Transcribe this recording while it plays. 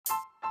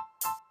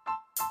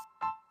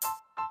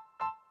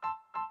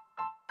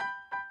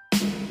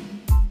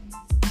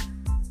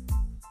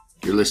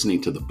You're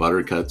listening to the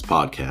Buttercuts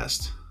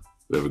podcast.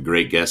 We have a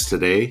great guest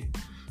today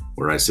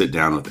where I sit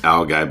down with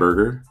Al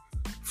Geiberger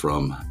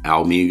from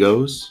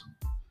Almigos.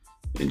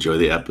 Enjoy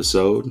the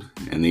episode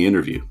and the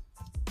interview.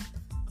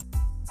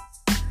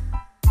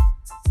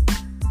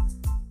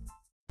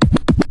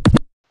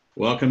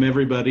 Welcome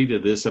everybody to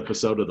this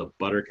episode of the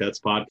Buttercuts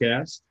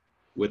podcast.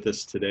 With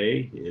us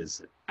today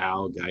is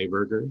Al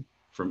Geiberger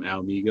from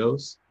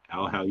Almigos.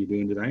 Al, how you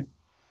doing tonight?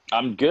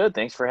 I'm good.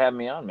 Thanks for having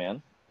me on,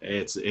 man.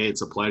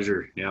 It's a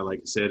pleasure. Yeah, like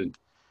I said,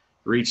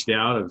 reached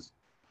out.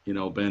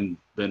 I've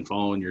been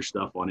following your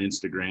stuff on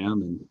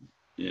Instagram,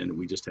 and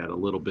we just had a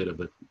little bit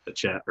of a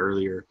chat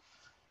earlier,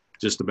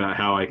 just about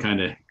how I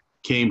kind of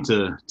came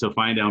to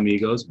find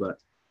Almigos. But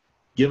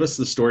give us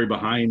the story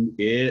behind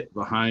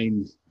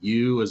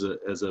you as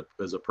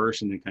a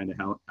person, and kind of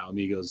how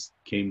Almigos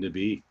came to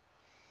be.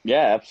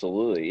 Yeah,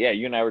 absolutely. Yeah,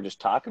 you and I were just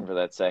talking for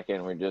that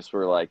second.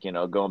 We're like,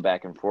 going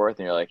back and forth,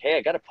 and you're like, "Hey,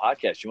 I got a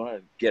podcast. You want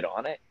to get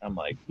on it?" I'm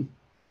like,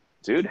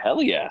 "Dude,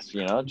 hell yes!"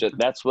 Just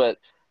that's what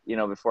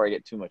before I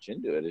get too much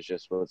into it, is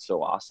just what's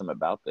so awesome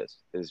about this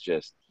is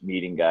just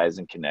meeting guys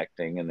and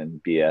connecting, and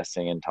then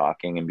BSing and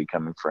talking and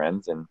becoming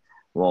friends. And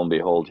lo and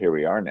behold, here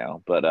we are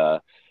now.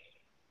 But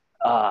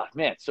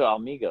man, so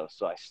Almigo.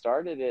 So I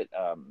started it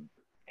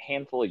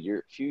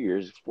few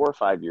years, 4 or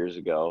 5 years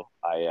ago.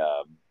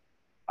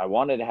 I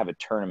wanted to have a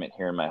tournament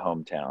here in my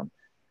hometown,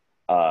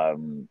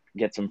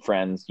 get some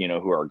friends,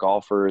 who are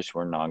golfers, who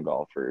are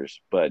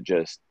non-golfers, but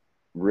just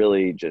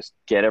really just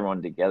get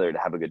everyone together to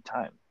have a good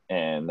time.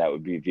 And that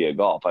would be via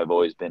golf. I've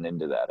always been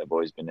into that. I've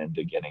always been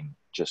into getting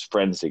just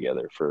friends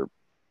together for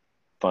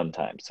fun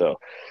time. So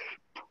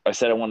I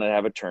said I wanted to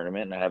have a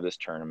tournament, and I have this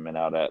tournament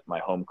out at my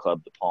home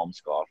club, the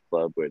Palms Golf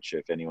Club, which,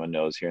 if anyone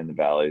knows, here in the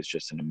Valley, is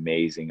just an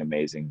amazing,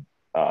 amazing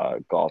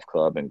golf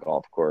club and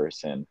golf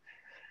course. And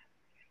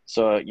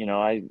so,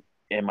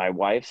 and my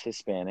wife's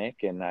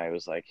Hispanic, and I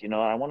was like,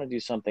 I want to do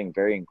something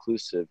very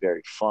inclusive,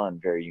 very fun,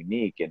 very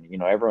unique. And,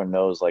 everyone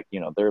knows, like,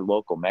 their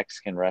local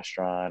Mexican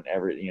restaurant,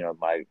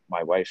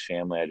 my wife's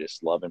family, I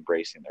just love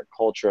embracing their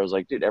culture. I was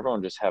like, dude,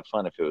 everyone just have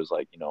fun if it was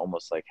like,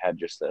 almost like had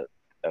just a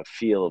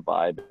feel, a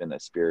vibe, and a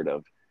spirit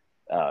of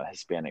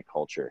Hispanic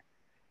culture.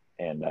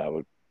 And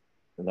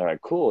they're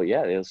like, cool,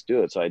 yeah, let's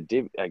do it. So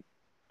I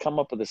come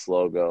up with this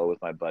logo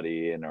with my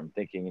buddy, and I'm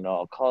thinking,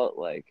 I'll call it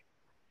like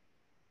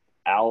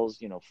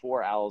Owls,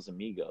 4 Owls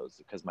Amigos,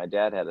 because my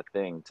dad had a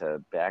thing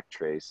to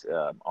backtrace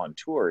on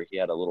tour. He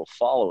had a little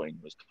following,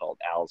 it was called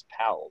Owls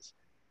Pals.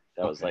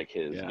 That was like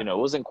his, yeah. It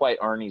wasn't quite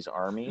Arnie's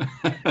Army.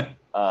 It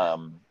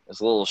was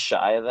a little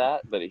shy of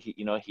that, but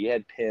he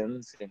had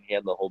pins and he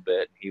had the whole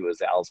bit, and he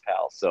was Owls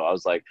Pals. So I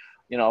was like,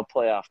 I'll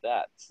play off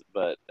that,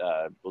 but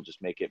we'll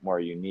just make it more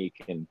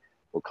unique, and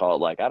we'll call it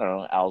like, I don't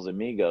know, Owls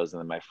Amigos. And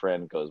then my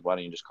friend goes, why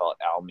don't you just call it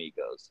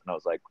Almigos? And I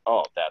was like,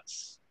 oh,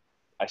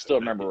 I still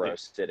remember where I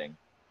was sitting.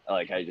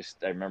 Like, I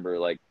remember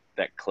like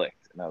that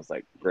clicked, and I was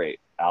like, great,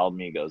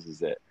 Almigos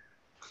is it.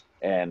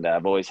 And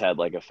I've always had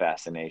like a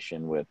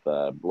fascination with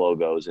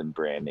logos and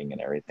branding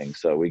and everything.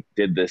 So we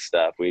did this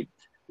stuff. We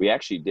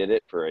actually did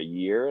it for a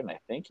year, and I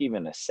think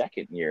even a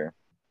second year.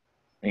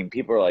 I mean,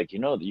 people are like,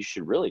 you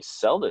should really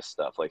sell this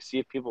stuff. Like, see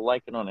if people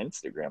like it on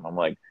Instagram. I'm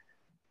like,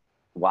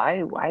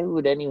 why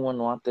would anyone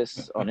want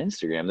this on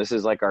Instagram? This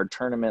is like our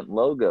tournament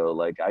logo.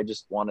 Like, I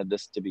just wanted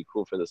this to be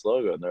cool for this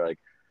logo. And they're like,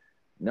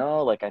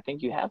 no, like, I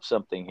think you have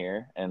something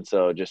here. And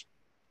so just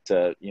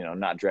to,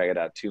 not drag it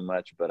out too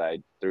much, but I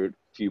threw a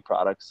few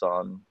products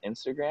on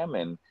Instagram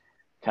and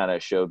kind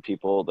of showed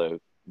people the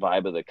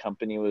vibe of the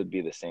company would be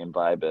the same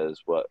vibe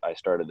as what I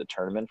started the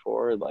tournament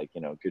for, like,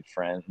 good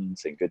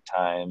friends and good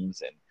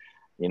times, and,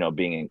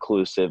 being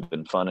inclusive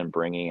and fun, and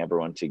bringing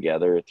everyone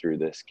together through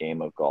this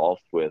game of golf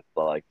with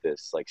like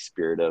this like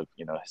spirit of,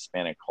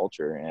 Hispanic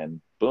culture.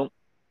 And boom,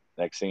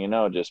 next thing you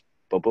know, just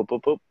boop, boop,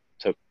 boop, boop,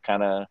 took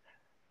kind of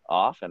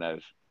off.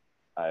 And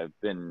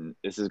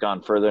this has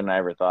gone further than I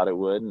ever thought it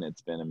would, and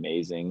it's been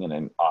amazing and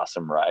an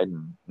awesome ride.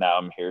 And now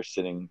I'm here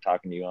sitting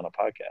talking to you on a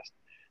podcast.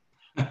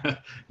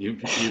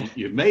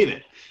 You've made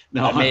it.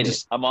 No, I made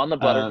it. I'm on the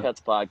Buttercuts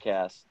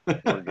podcast.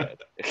 We're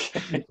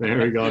good.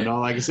 There we go.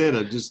 No, like I said,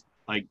 I just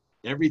like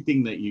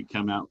everything that you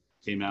came out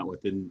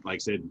with, and like I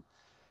said,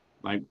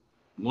 like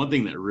one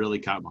thing that really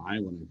caught my eye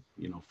when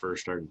I,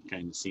 first started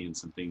kind of seeing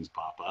some things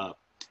pop up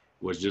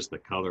was just the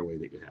colorway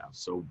that you have.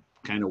 So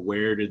kind of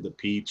where did it's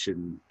peach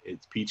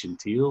and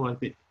teal, I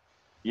think.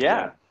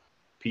 Yeah.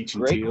 Peach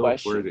and Great teal.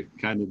 question.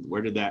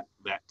 Where did that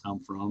come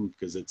from?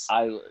 Because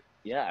I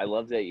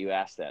love that you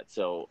asked that.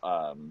 So,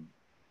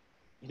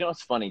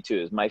 what's funny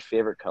too is my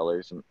favorite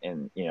colors,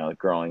 and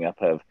growing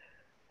up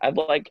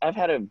I've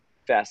had a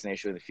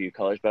fascination with a few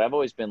colors, but I've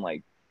always been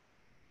like,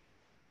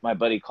 my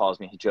buddy calls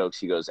me, he jokes,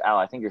 he goes, Al,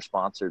 I think you're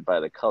sponsored by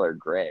the color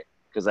gray,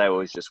 because I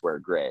always just wear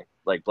gray,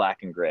 like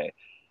black and gray.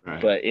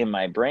 Right. But in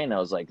my brain, I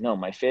was like, no,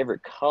 my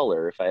favorite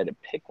color, if I had to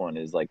pick one,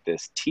 is like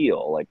this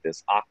teal, like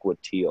this aqua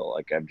teal.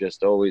 Like, I've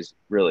just always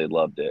really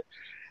loved it.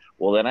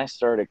 Well, then I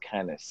started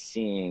kind of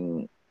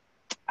seeing,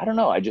 I don't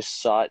know, I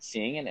just saw it,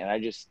 seeing it,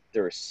 and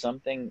there was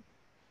something,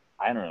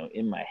 I don't know,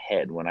 in my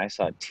head when I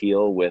saw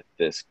teal with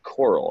this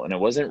coral, and it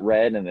wasn't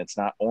red and it's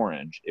not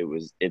orange.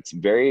 It's a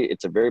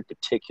very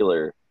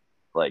particular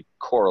like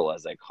coral,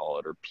 as I call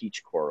it, or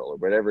peach coral, or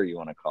whatever you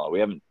want to call it. We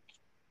haven't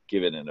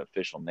given an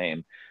official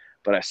name,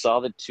 but I saw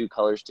the two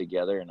colors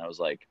together and I was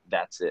like,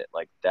 that's it.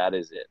 Like, that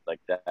is it. Like,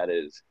 that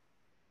is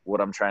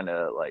what I'm trying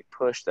to like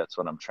push. That's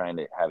what I'm trying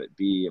to have it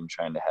be. I'm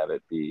trying to have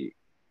it be.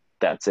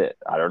 That's it.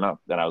 I don't know.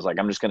 Then I was like,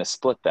 I'm just going to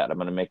split that. I'm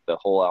going to make the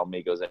whole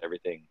Almigos,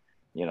 everything,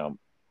 you know,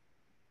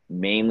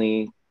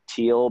 mainly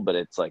teal, but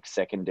it's like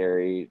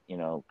secondary, you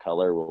know,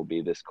 color will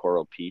be this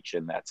coral peach,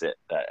 and that's it.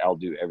 That I'll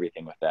do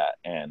everything with that.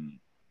 And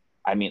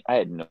I mean, I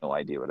had no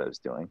idea what I was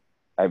doing.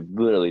 I have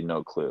literally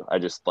no clue. I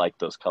just liked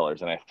those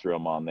colors and I threw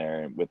them on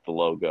there with the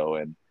logo.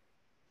 And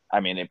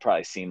I mean, it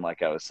probably seemed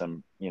like I was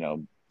some, you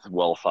know,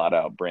 well thought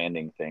out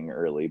branding thing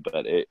early,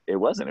 but it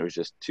wasn't. It was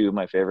just two of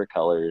my favorite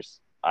colors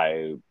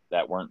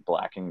that weren't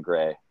black and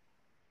gray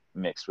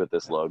mixed with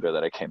this logo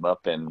that I came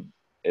up in.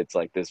 It's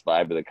like this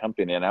vibe of the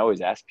company. And I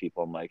always ask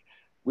people, I'm like,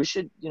 we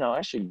should, you know,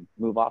 I should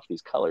move off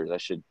these colors. I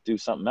should do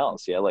something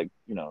else. Yeah. Like,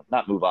 you know,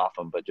 not move off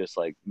them, but just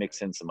like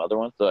mix in some other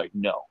ones. They're like,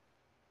 no,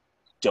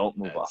 don't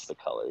move off the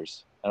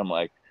colors. And I'm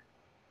like,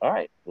 all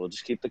right, we'll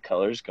just keep the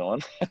colors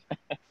going.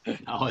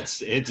 No,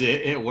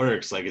 it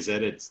works. Like I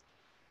said,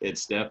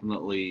 it's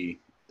definitely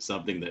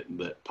something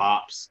that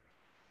pops.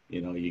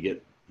 You know, you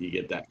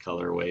get that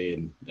colorway,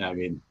 and I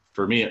mean,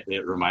 for me,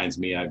 it reminds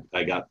me.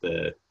 I got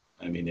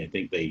I mean, I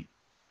think they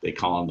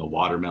call them the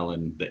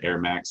watermelon, the Air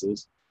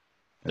Maxes.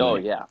 And Oh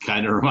yeah,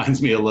 kind of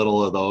reminds me a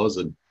little of those.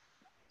 And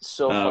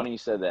so funny you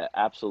said that.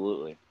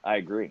 Absolutely, I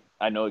agree.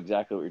 I know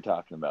exactly what you're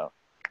talking about.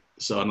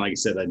 So, and like I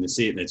said, I can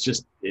see it, and it's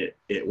just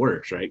it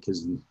works, right?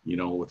 Because, you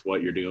know, with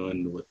what you're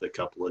doing with a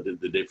couple of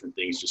the different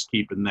things, just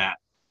keeping that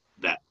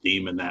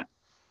theme and that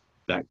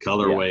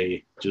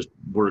colorway just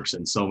works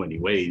in so many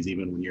ways.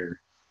 Even when you're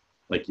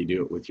like you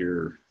do it with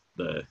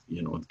the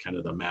you know, kind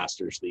of the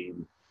Masters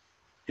theme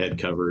head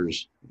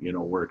covers, you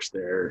know, works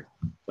there.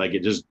 Like it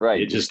just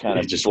kind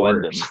of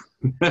blend works.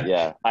 Them.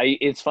 Yeah,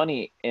 it's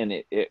funny, and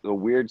a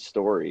weird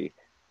story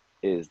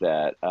is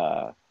that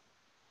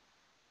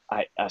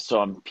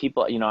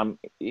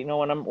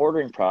when I'm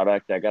ordering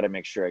product, I got to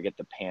make sure I get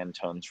the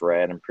Pantones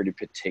right. I'm pretty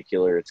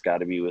particular. It's got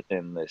to be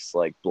within this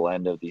like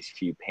blend of these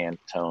few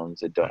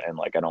Pantones. And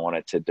like, I don't want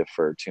it to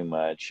differ too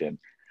much. And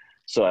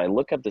so I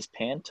look up this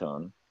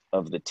Pantone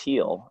of the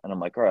teal, and I'm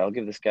like, all right, I'll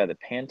give this guy the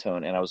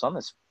Pantone. And I was on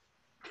this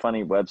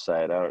funny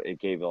website. It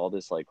gave all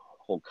this like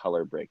whole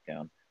color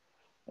breakdown.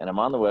 And I'm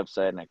on the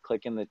website and I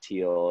click in the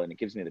teal and it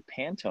gives me the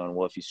Pantone.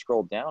 Well, if you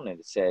scroll down,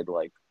 it said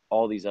like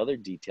all these other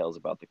details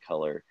about the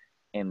color.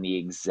 And the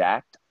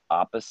exact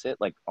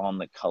opposite, like on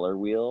the color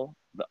wheel,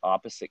 the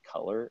opposite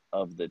color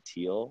of the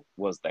teal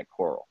was that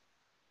coral.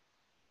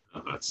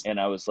 And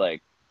I was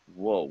like,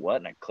 whoa, what?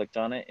 And I clicked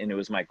on it, and it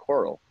was my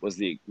coral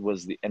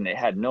and it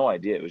had no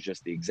idea. It was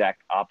just the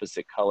exact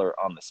opposite color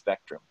on the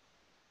spectrum.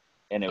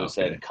 And it was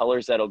said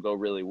colors that'll go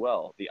really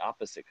well. The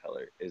opposite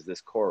color is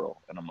this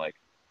coral. And I'm like,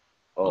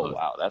 oh,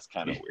 wow, that's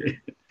kind of weird.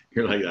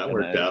 You're like, that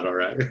worked out all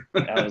right.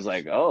 I was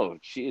like, oh,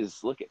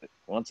 geez, look at it.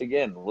 Once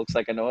again, looks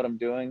like I know what I'm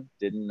doing.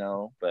 Didn't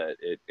know, but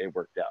it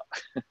worked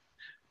out.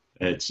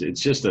 It's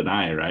just an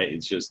eye, right?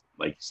 It's just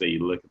like you say,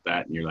 you look at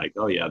that and you're like,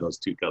 oh yeah, those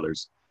two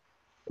colors.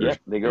 Yeah,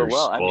 they go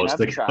well. I mean,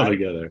 I've tried,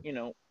 together. You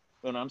know,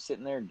 when I'm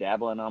sitting there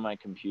dabbling on my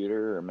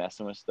computer or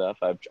messing with stuff,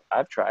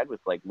 I've tried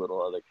with like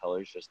little other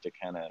colors just to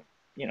kind of,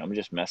 you know,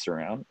 just mess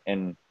around,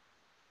 and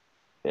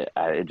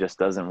it just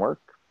doesn't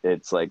work.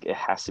 It's like it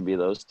has to be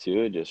those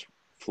two. It just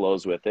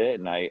flows with it.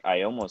 And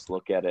I almost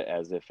look at it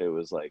as if it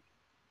was like,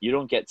 you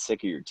don't get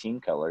sick of your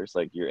team colors,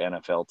 like your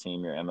NFL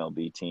team, your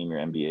MLB team, your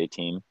NBA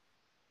team.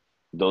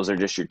 Those are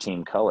just your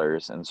team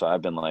colors. And so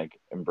I've been like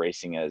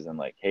embracing as in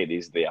like, hey,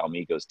 these are the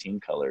Almigos team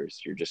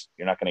colors. You're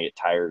not going to get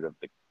tired of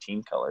the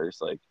team colors.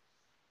 Like,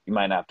 you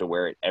might not have to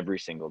wear it every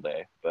single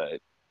day, but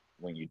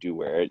when you do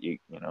wear it, you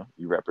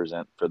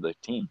represent for the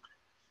team.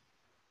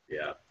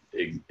 Yeah,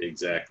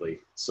 exactly.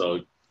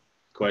 So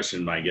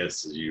question, I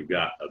guess, is you've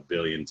got a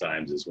billion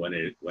times is when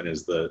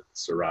is the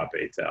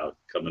Serape towel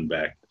coming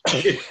back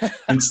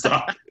in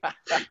stock?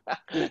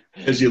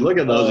 Because you look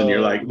at those and you're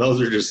like,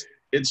 those are just,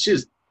 it's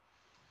just,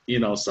 you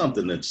know,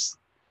 something that's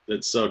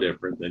so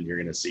different than you're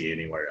going to see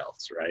anywhere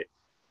else, right?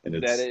 And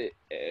it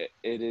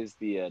is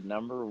the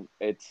number.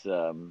 It's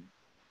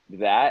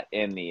that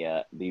and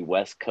the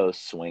West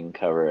Coast swing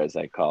cover, as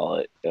I call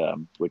it,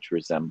 which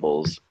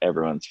resembles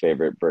everyone's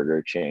favorite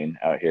burger chain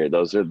out here.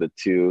 Those are the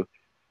two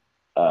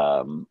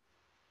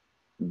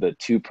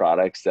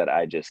products that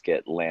I just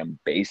get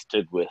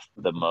lambasted with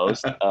the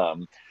most.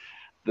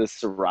 The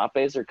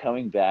Serapes are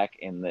coming back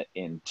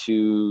in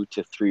 2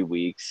 to 3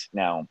 weeks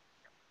now.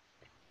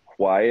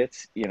 Why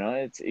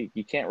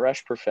you can't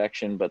rush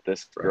perfection, but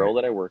this girl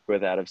that I work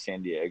with out of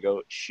San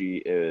Diego,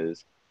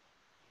 she's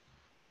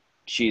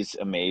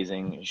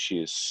amazing. She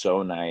is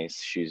so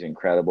nice. She's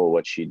incredible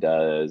what she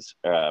does.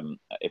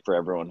 For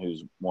everyone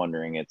who's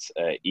wondering, it's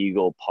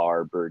Eagle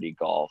Par Birdie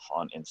Golf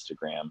on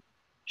Instagram.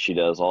 she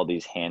does all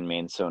these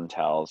handmade sewn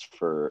towels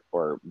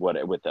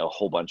with a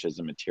whole bunch of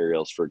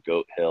materials for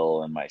Goat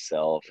Hill and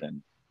myself.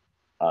 And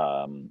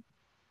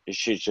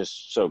she's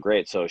just so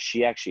great. So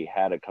she actually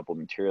had a couple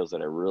materials that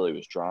I really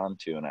was drawn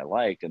to and I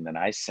liked. And then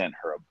I sent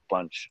her a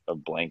bunch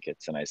of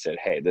blankets and I said,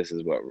 hey, this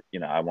is what,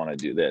 I want to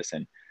do this.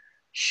 And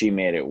she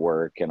made it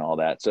work and all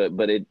that. So,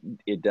 but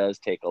it does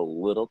take a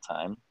little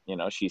time.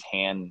 She's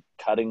hand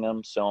cutting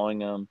them, sewing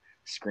them,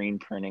 screen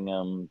printing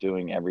them,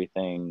 doing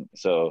everything.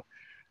 So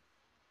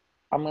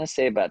I'm going to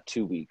say about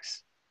 2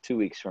 weeks. 2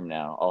 weeks from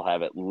now, I'll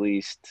have at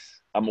least,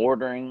 I'm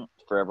ordering,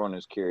 for everyone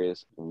who's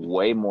curious,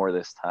 way more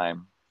this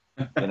time.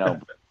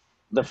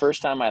 The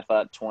first time I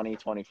thought 20,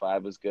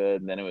 25 was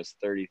good, and then it was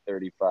 30,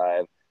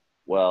 35.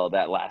 Well,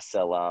 that last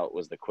sellout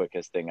was the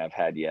quickest thing I've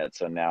had yet.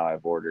 So now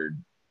I've ordered,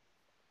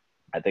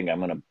 I think I'm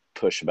going to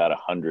push about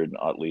 100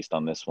 at least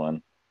on this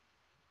one.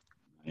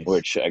 Nice.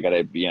 Which I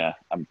gotta,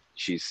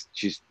 she's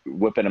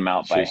whipping them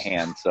out by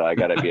hand, so I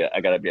gotta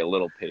be a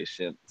little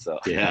patient. So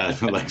yeah,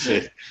 like I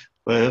said,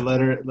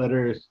 let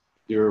her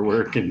do her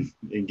work and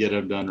get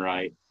them done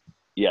right.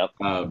 Yep.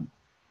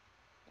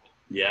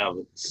 Yeah,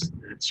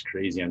 it's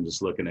crazy. I'm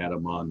just looking at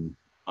them on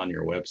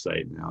your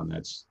website now, and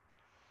that's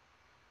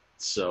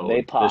so.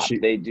 They pop.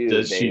 They do.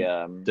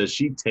 Does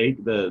she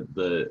take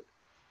the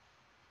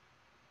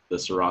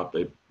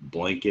serape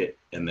blanket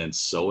and then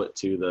sew it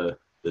to the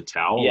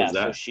towel? Yeah,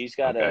 so she's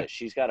got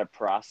a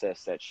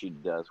process that she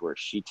does where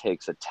she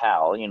takes a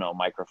towel,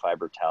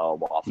 microfiber towel,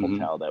 waffle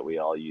towel that we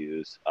all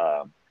use,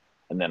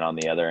 and then on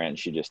the other end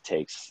she just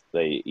takes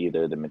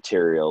either the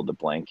material, the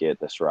blanket,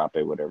 the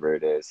serape, whatever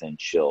it is, and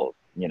she'll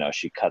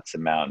she cuts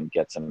them out and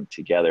gets them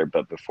together.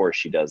 But before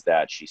she does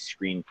that, she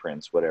screen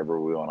prints whatever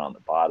we want on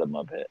the bottom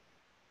of it.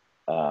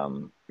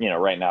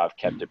 Right now I've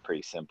kept it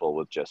pretty simple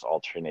with just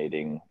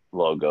alternating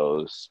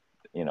logos,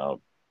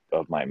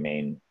 of my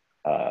main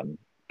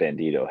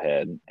Bandito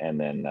head, and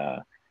then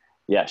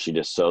she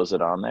just sews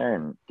it on there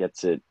and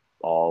gets it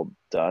all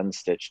done,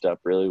 stitched up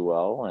really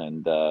well,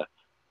 and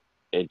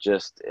it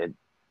just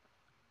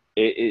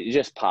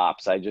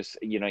pops. I just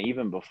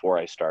even before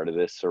I started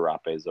this,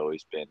 serape has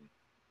always been,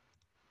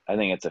 I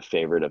think it's a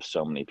favorite of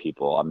so many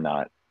people. I'm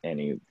not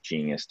any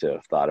genius to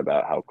have thought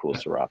about how cool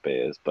serape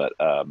is, but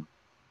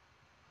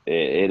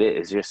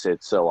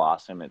it's so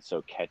awesome, it's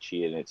so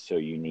catchy, and it's so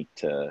unique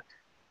to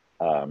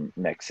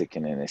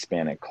Mexican and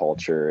Hispanic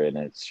culture, and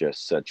it's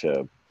just such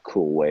a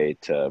cool way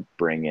to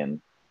bring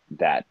in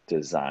that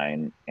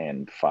design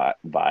and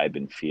vibe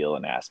and feel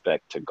and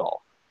aspect to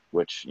golf,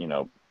 which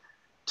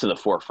to the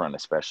forefront,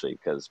 especially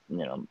because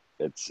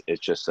it's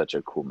just such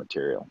a cool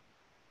material.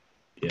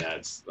 Yeah,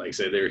 it's like I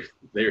say,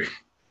 they're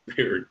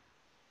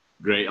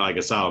great. Like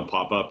I saw them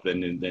pop up,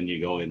 then you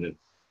go in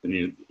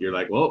and you're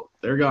like, well,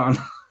 they're gone.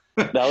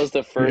 That was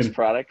the first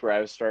product where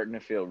I was starting to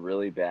feel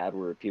really bad,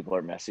 where people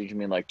are messaging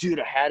me like, dude,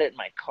 I had it in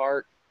my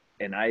cart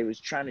and I was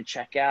trying to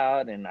check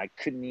out and I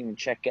couldn't even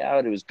check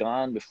out. It was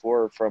gone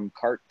before from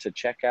cart to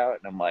checkout.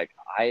 And I'm like,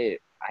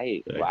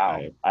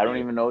 wow, I don't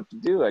even know what to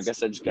do. I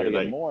guess I just got to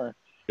get more.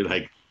 You're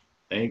like,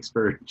 thanks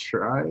for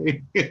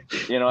trying. And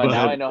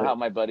now I know how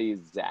my buddy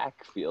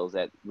Zach feels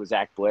with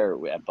Zach Blair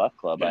at Buck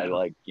Club. Yeah. I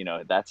like,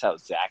 that's how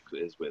Zach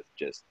is with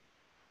just,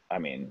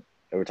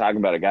 we're talking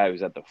about a guy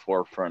who's at the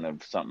forefront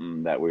of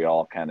something that we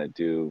all kind of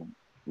do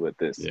with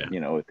this,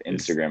 with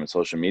Instagram and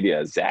social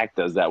media. Zach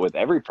does that with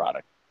every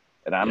product.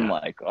 And I'm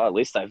like, oh, at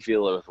least I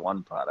feel it with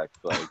one product.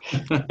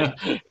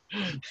 Like,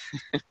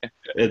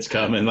 it's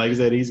coming. Like I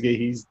said,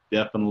 he's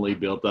definitely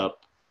built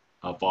up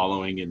a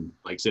following, and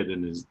like I said,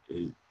 in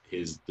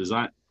his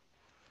design,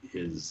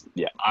 his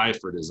eye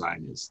for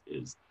design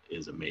is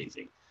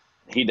amazing.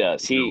 He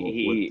does.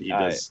 He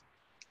does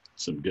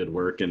some good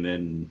work, and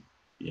then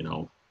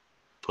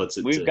puts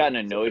it. We've gotten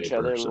to know each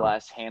other the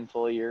last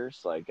handful of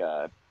years. Like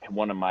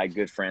one of my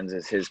good friends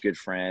is his good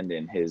friend,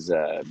 and his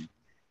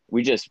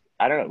we just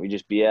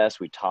BS,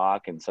 we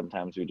talk, and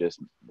sometimes we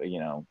just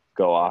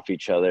go off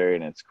each other,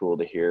 and it's cool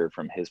to hear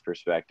from his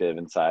perspective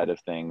and side of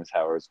things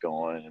how it's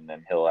going, and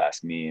then he'll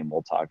ask me and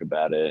we'll talk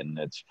about it, and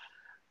it's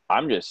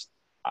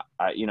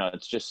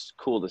just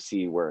cool to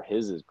see where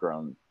his has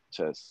grown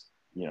to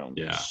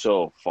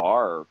so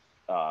far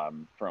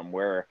from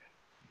where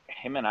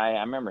him and I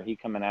remember he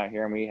coming out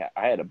here, and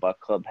I had a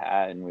Buck Club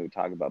hat, and we would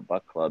talk about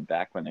Buck Club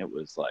back when it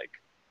was like,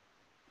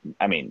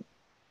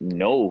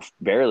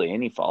 barely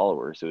any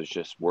followers. It was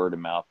just word of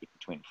mouth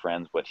between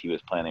friends what he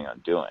was planning on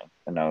doing.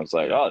 And I was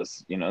like,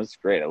 this is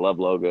great. I love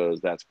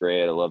logos. That's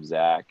great. I love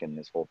Zach and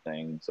this whole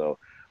thing. So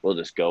we'll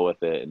just go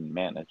with it. And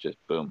man, it just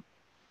boom,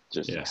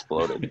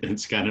 exploded.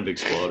 It's kind of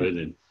exploded.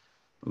 And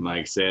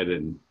like I said,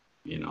 and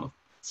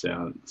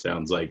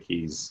sounds like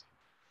he's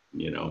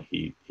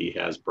he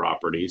has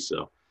property.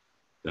 So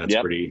that's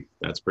pretty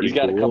He's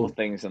got cool. A couple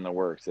things in the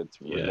works that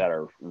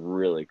are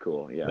really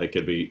cool. Yeah. That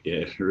could be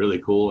really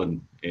cool.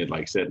 And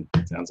like I said,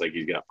 it sounds like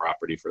he's got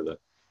property for the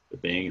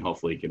thing.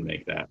 Hopefully he can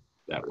make that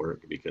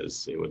work,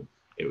 because it would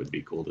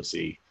be cool to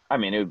see.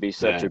 It would be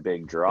such a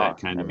big draw.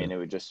 It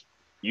would just,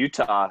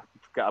 Utah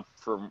up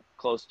from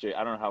close to,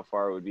 I don't know how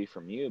far it would be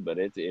from you, but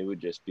it would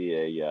just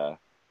be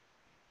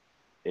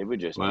It would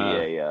just be Well,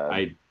 a,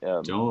 I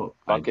I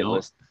bucket don't,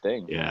 list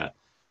thing. yeah,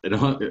 I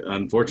don't,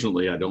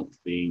 unfortunately, I don't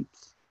think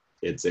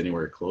it's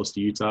anywhere close to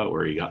Utah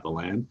where you got the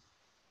land.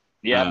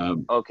 Yep.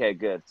 Um, Okay,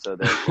 good. So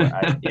therefore,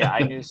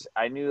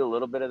 I knew a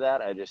little bit of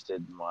that. I just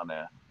didn't want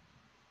to.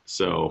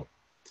 so,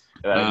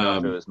 I didn't know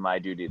if it um, was my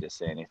duty to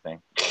say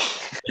anything.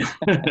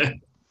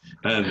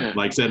 and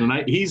like I said, and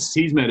he's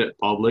made it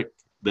public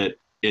that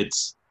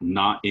it's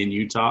not in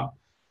Utah.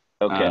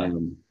 Okay.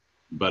 Um,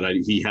 but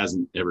he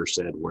hasn't ever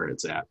said where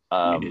it's at.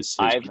 I mean, his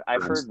I've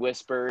friends, heard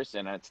whispers,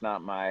 and it's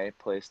not my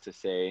place to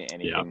say yeah,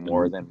 anything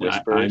more and than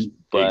whispers. I'm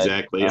But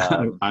exactly,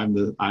 I'm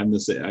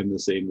the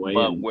same way.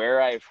 but And where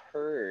I've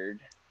heard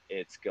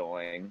it's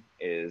going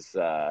is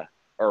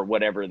or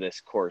whatever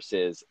this course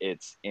is,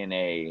 it's in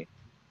a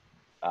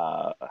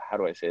how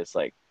do I say, it's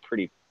like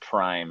pretty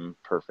prime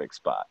perfect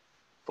spot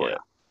for yeah,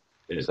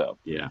 it. So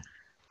yeah,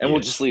 and we'll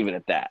yes. just leave it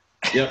at that.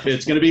 Yep,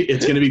 it's gonna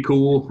be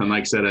cool. And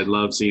like I said, I'd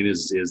love seeing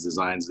his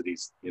designs that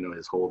he's,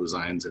 his whole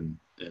designs and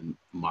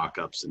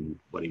mock-ups and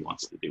what he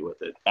wants to do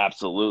with it.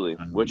 Absolutely.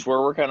 Which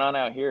we're working on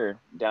out here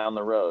down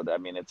the road. I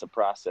mean, it's a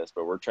process,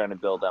 but we're trying to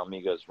build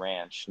Almigos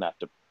Ranch, not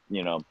to,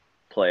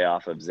 play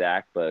off of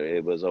Zach, but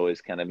it was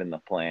always kind of in the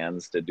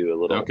plans to do a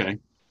little Okay,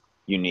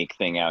 unique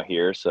thing out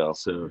here. So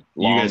so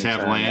you guys long have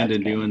term, land that's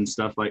and kind of, doing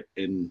stuff like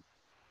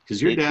because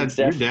your it's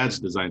dad's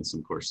designed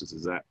some courses.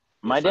 Is that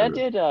my if I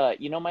dad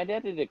did, my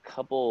dad did a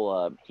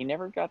couple, he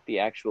never got the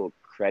actual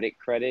credit.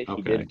 He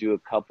okay? did do a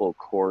couple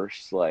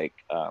course, like,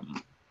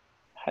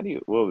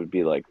 what would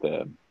be like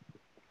the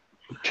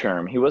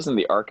term? He wasn't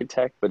the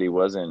architect, but he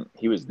was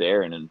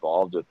there and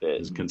involved with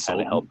it As and kind of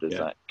consultant, helped yeah,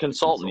 design.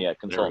 Consultant, yeah, There we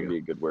consultant go.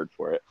 would be a good word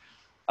for it.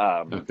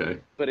 Um, Okay,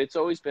 but it's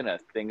always been a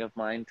thing of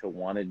mine to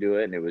want to do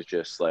it. And it was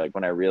just like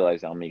when I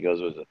realized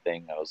Almigos was a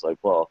thing, I was like,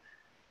 well,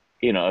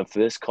 if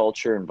this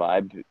culture and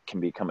vibe can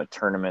become a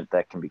tournament,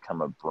 that can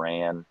become a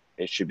brand,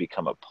 it should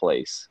become a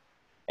place.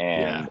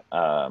 yeah,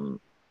 And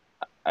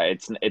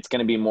it's going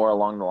to be more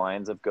along the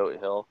lines of Goat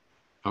Hill,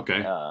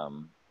 okay.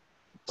 um,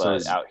 So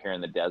but out here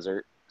in the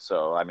desert.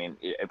 So I mean,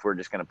 if we're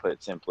just going to put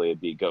it simply, it'd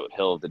be Goat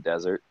Hill of the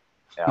desert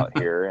out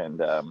here, and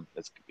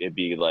it'd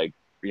be like,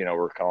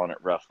 we're calling it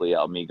roughly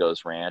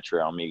Almigos Ranch or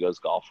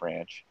Almigos Golf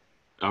Ranch.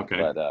 okay,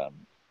 But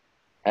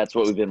that's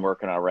what we've been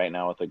working on right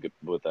now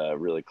with a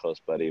really close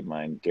buddy of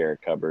mine,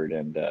 Derek Hubbard,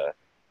 and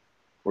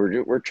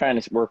we're trying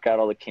to work out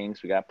all the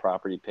kinks. We got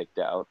property picked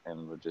out,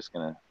 and we're just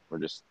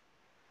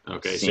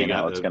okay. So you seeing got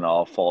how it's gonna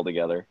all fall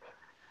together.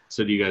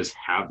 So do you guys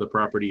have the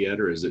property yet,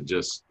 or is it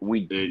just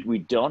We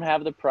don't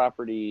have the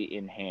property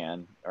in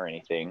hand or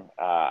anything.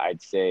 I'd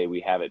say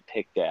we have it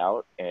picked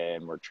out,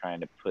 and we're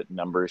trying to put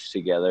numbers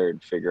together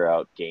and figure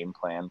out game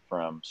plan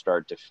from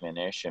start to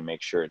finish, and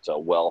make sure it's a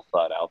well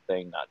thought out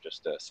thing, not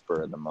just a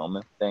spur of the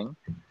moment thing.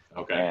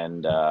 okay?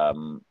 And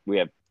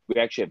we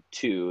actually have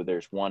two.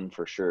 There's one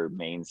for sure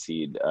main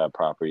seed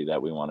property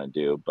that we want to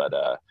do, but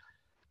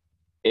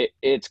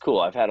it's cool.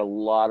 I've had a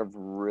lot of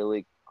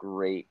really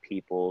great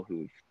people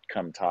who've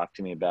come talk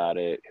to me about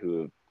it,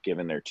 who have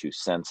given their 2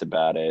 cents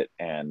about it,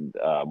 and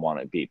want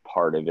to be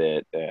part of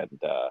it. And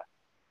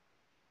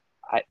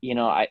I, you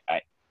know,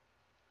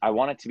 I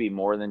want it to be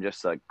more than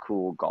just a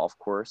cool golf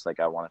course. Like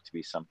I want it to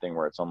be something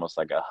where it's almost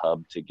like a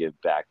hub to give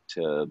back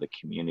to the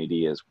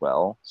community as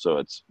well. So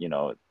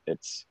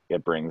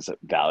it brings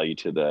value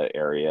to the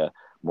area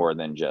more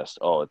than just,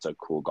 oh, it's a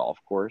cool golf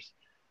course.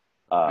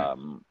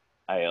 Okay.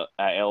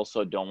 I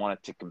also don't want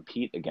it to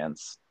compete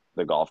against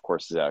the golf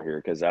courses out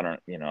here, because I don't,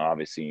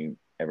 obviously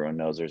everyone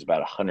knows there's about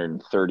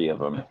 130 of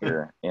them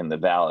here in the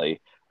valley.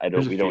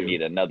 There's a We don't few.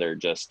 need another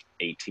just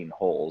 18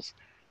 holes.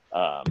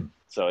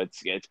 So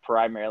it's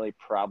primarily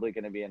probably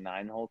going to be a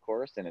 9-hole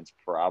course, and it's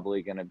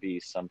probably going to be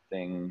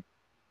something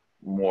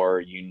more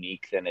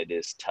unique than it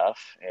is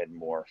tough, and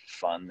more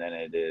fun than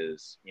it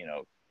is,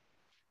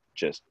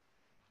 just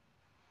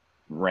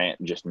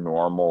just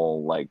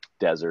normal, like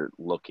desert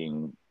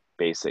looking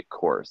basic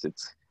course.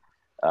 It's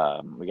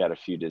we got a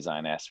few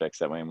design aspects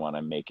that we want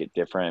to make it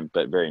different,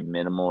 but very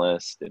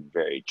minimalist and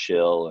very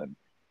chill, and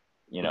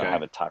Okay.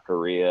 have a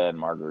taqueria and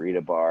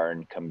margarita bar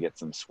and come get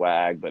some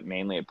swag, but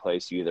mainly a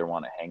place you either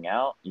want to hang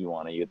out, you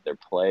want to either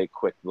play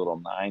quick little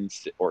 9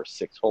 or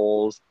 6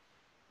 holes,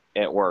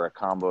 or a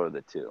combo of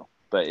the two.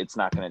 But it's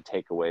not going to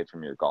take away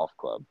from your golf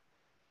club.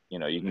 You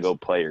can go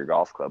play your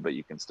golf club, but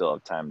you can still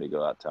have time to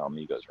go out to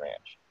Almigos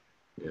Ranch.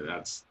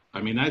 Yeah,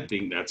 I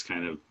think that's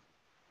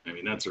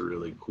that's a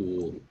really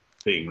cool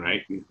thing,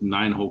 right?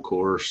 9-hole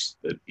course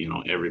that,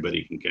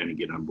 everybody can kind of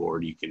get on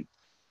board. You can,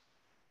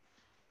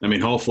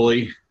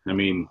 hopefully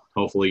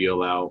you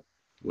allow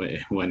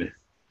when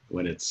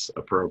it's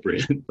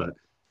appropriate, but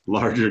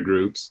larger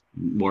groups,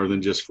 more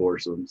than just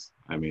foursomes.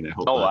 I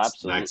hope Oh,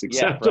 that's absolutely.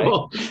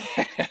 acceptable.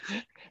 Yeah, right.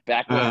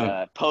 Back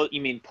when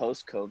you mean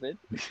post COVID?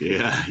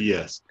 Yeah,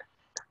 yes.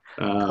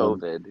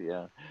 COVID,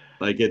 yeah.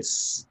 Like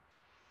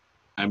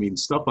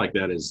stuff like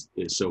that is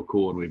so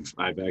cool, and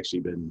I've actually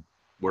been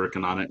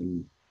working on it,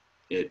 and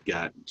it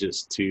got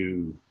just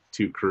too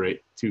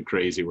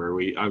crazy where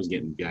I was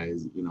getting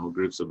guys,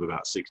 groups of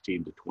about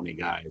 16 to 20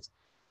 guys,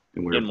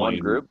 and we were In one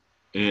playing group?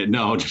 And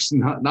no, just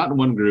not in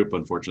one group,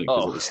 unfortunately,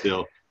 because it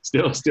Oh,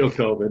 was still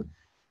COVID.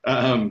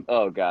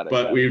 oh, got it.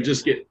 But Got we it. would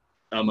just get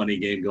a money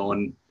game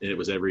going, and it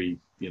was every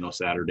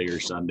Saturday or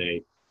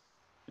Sunday.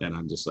 And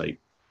I'm just like,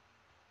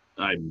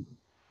 I'm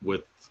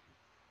with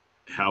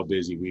how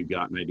busy we've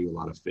gotten. I do a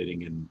lot of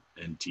fitting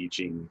and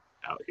teaching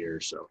out here,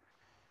 so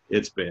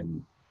it's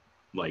been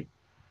like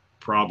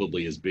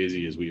probably as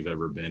busy as we've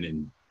ever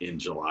been in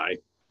July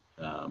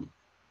um,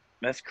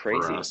 That's for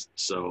crazy. us.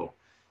 So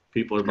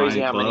people are It's crazy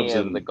buying how many clubs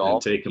of the and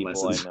golf taking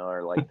people I lessons. know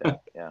are like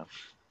that. Yeah.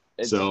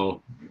 It's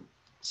So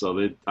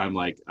that I'm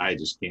like, I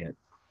can't,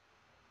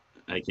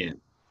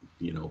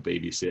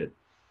 babysit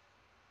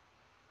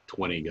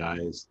 20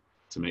 guys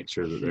to make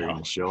sure that they're going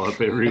no, to show up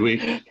every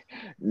week.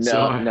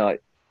 So no, no.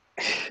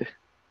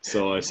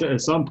 So I said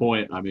at some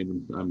point, I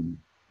mean, I'm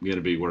going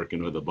to be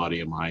working with a buddy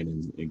of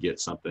mine and get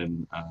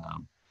something.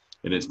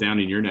 And it's down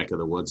in your neck of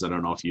the woods. I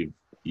don't know if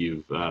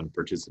you've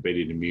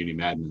participated in Muni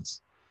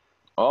Madness.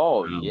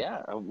 Oh Um,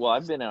 yeah. Well,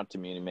 I've been out to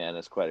Muni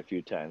Madness quite a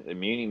few times. And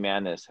Muni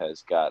Madness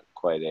has got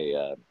quite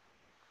a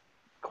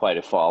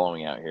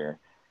following out here.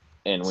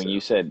 And when you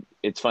so said,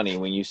 it's funny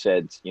when you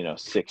said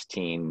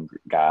 16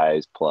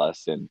 guys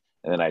plus, and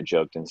then I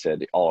joked and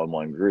said all in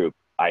one group,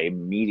 I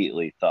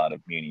immediately thought of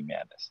Muni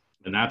Madness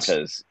and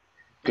that's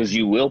because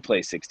you will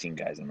play 16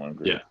 guys in one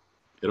group. yeah,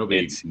 it'll be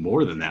It's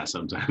more than that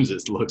sometimes.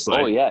 It looks Oh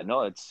like yeah,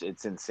 no, it's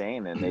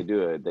insane, and they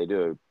do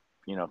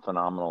a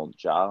phenomenal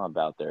job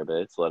out there. But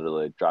it's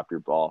literally drop your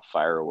ball,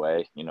 fire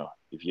away.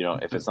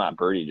 If it's not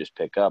birdie, just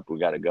pick up. We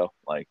got to go.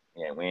 Like,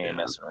 yeah, we ain't yeah.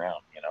 messing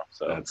around.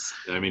 So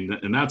I mean,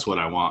 and that's what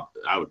I want.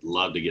 I would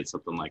love to get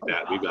something like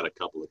that. We've got a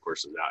couple of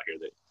courses out here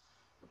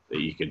that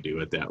you can do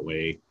it that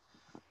way.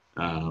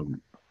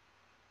 Um,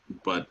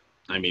 but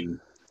I mean,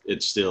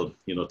 it still,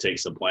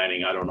 takes some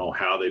planning. I don't know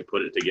how they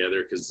put it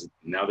together because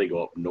now they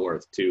go up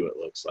north too. It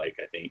looks like,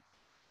 I think,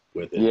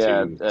 with it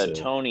yeah, too.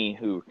 Tony,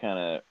 who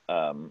kind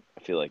of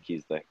I feel like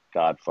he's the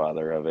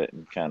godfather of it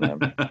and kind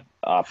of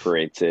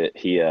operates it.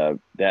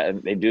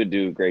 That they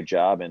do a great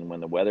job. And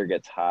when the weather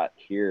gets hot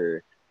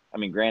here, I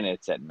mean, granted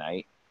it's at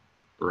night.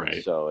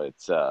 Right. So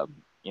it's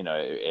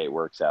it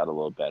works out a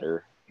little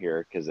better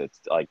here because it's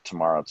like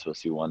tomorrow it's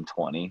supposed to be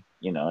 120.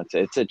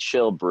 It's a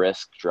chill,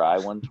 brisk, dry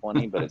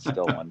 120, but it's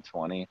still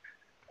 120.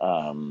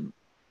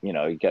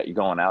 You're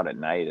going out at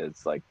night.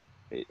 It's like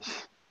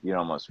you'd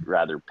almost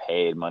rather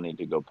pay money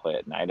to go play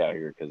at night out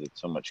here because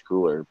it's so much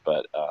cooler.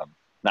 But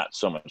not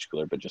so much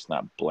cooler, but just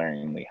not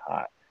blaringly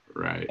hot.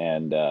 Right.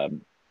 And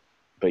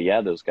but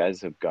yeah, those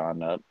guys have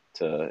gone up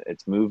to.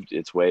 It's moved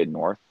its way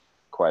north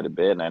quite a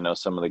bit, and I know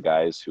some of the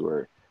guys who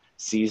are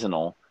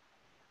seasonal,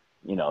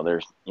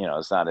 there's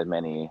it's not as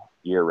many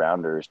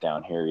year-rounders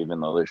down here,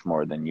 even though there's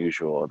more than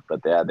usual,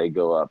 but they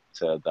go up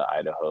to the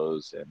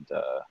Idahos and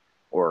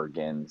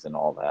Oregons and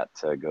all that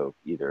to go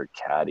either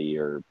caddy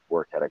or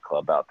work at a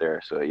club out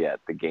there. So yeah,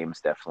 the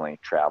game's definitely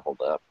traveled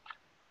up.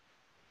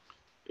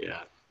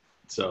 Yeah.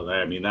 So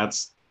I mean,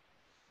 that's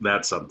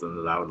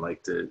something that I would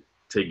like to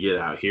get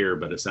out here,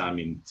 but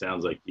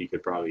sounds like you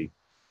could probably,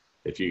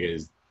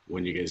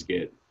 when you guys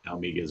get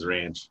Almigos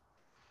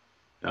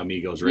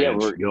Yeah,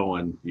 Ranch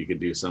going, you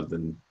could do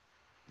something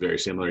very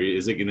similar. Will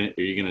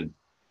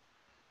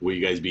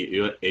you guys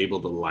be able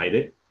to light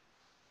it?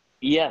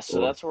 yeah, so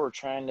Or, that's what we're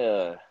trying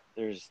to.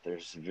 There's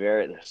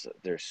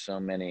so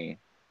many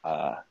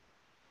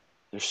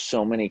there's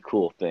so many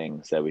cool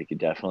things that we could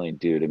definitely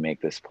do to make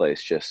this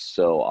place just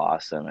so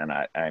awesome, and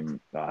I'm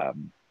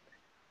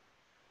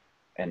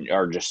and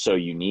are just so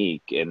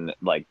unique. And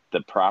like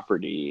the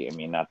property, I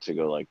mean, not to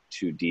go like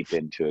too deep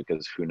into it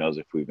because who knows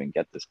if we even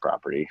get this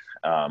property.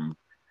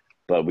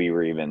 But we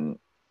were even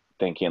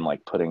thinking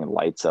like putting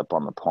lights up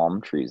on the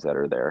palm trees that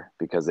are there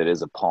because it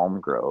is a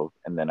palm grove.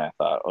 And then I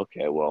thought,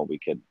 okay, well, we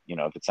could,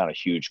 if it's not a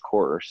huge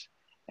course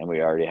and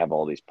we already have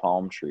all these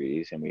palm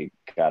trees and we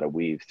got to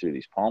weave through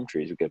these palm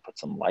trees, we could put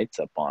some lights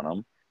up on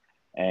them.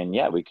 And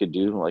yeah, we could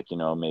do like,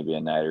 maybe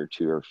a night or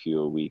two or a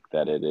few a week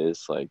that it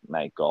is like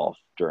night golf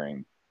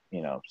during,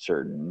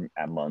 certain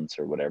months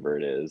or whatever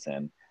it is.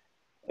 And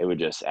it would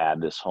just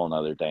add this whole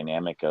nother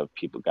dynamic of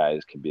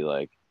guys could be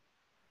like,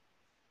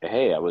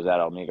 hey, I was at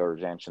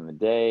Almigos Ranch in the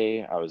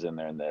day. I was in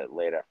there in the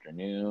late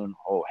afternoon.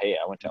 Oh, hey,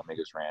 I went to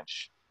Almigos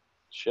Ranch.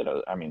 Shit,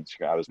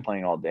 I was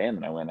playing all day, and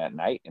then I went at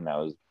night, and I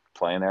was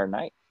playing there at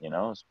night. I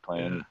was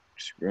playing, yeah,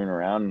 screwing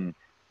around,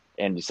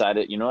 and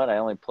decided, you know what, I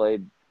only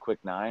played quick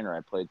 9 or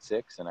I played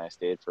 6, and I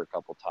stayed for a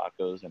couple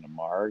tacos and a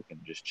marg and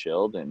just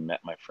chilled and met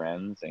my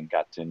friends and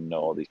got to know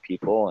all these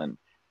people. And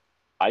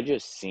I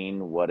just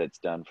seen what it's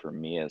done for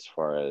me as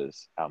far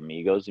as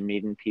Almigos and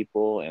meeting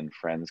people and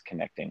friends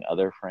connecting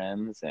other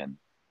friends. And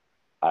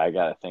I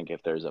gotta think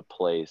if there's a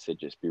place, it'd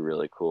just be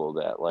really cool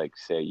that, like,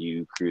 say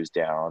you cruise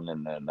down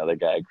and then another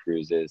guy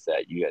cruises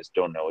that you guys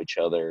don't know each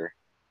other,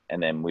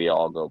 and then we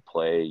all go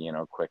play,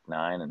 quick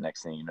 9, and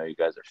next thing you know, you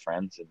guys are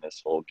friends, and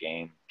this whole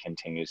game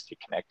continues to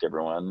connect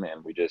everyone.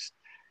 And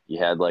you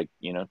had like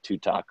 2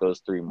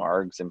 tacos, 3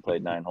 margs, and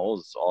played 9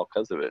 holes all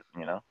because of it.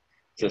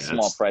 It's a yeah,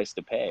 small price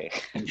to pay.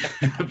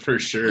 for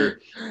sure.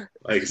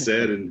 Like I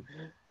said, and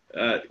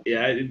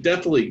Yeah, it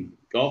definitely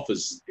golf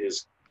is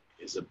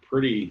a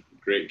pretty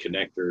great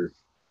connector.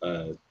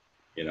 Like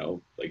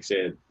I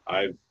said,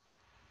 I've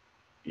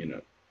you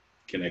know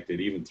connected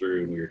even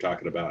through, and we were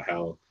talking about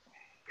how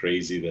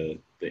crazy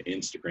the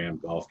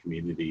Instagram golf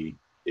community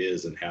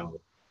is, and how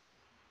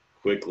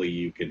quickly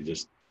you can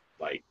just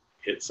like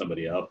hit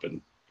somebody up,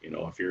 and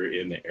if you're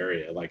in the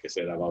area, like I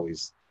said, I've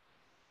always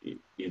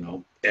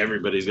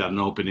everybody's got an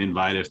open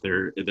invite if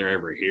they're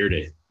ever here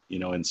to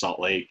in Salt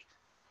Lake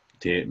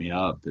to hit me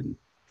up, and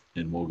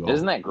Isn't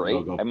that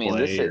we'll great? go I mean,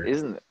 play or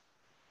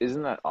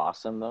isn't that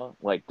awesome though?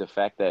 Like the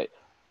fact that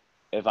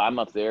if I'm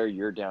up there,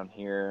 you're down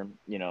here,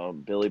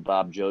 Billy,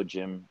 Bob, Joe,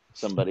 Jim,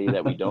 somebody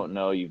that we don't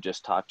know, you've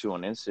just talked to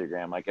on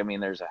Instagram. Like, I mean,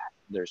 there's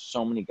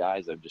so many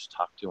guys I've just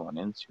talked to on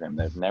Instagram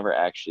that have never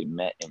actually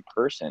met in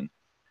person,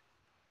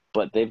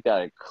 but they've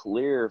got a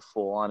clear,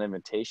 full-on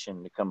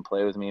invitation to come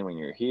play with me when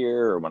you're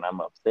here or when I'm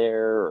up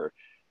there, or,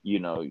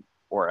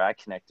 or I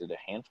connected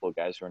a handful of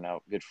guys who are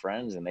now good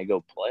friends and they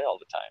go play all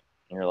the time.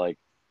 And you're like,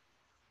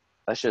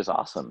 that's just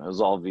awesome. It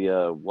was all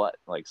via what?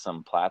 Like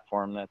some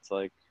platform that's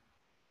like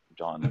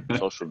on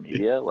social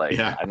media. Like,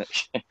 yeah.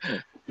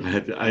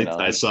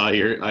 I saw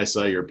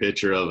your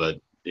picture of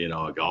a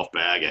golf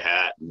bag, a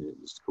hat, and it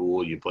was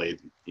cool. You played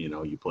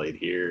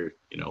here.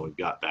 We've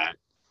got that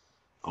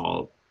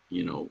all,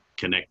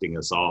 connecting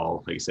us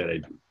all. Like I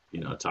said,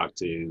 I talked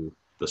to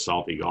the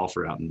salty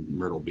golfer out in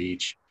Myrtle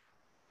Beach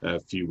a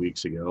few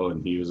weeks ago,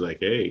 and he was like,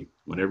 "Hey,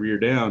 whenever you're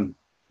down,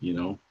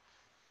 I'm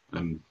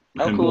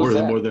how I'm cool is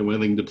that? more than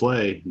willing to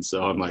play." And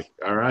so I'm like,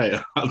 "All right,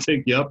 I'll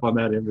take you up on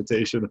that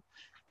invitation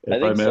I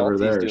if think I'm ever Salty's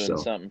there." doing So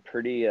something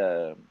pretty,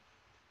 I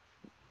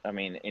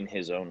mean, in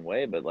his own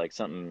way, but like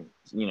something,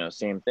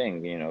 same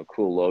thing,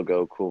 cool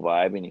logo, cool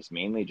vibe. And he's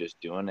mainly just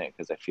doing it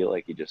because I feel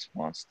like he just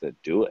wants to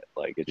do it.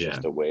 Like it's yeah,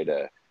 just a way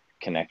to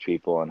connect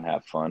people and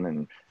have fun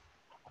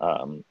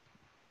and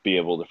be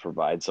able to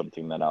provide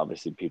something that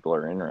obviously people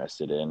are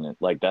interested in.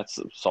 Like that's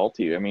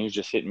Salty. I mean, he's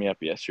just hitting me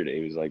up yesterday.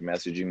 He was like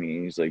messaging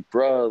me. He's like,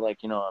 bro, like,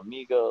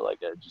 Almigo, like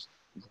I just,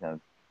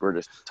 we're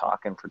just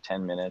talking for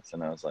 10 minutes.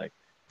 And I was like,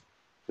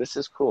 this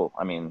is cool.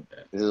 I mean,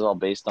 this is all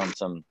based on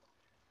some,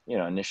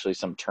 initially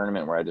some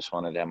tournament where I just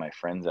wanted to have my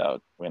friends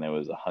out when it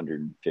was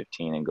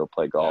 115 and go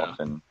play golf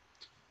yeah,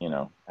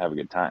 and, have a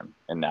good time.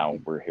 And now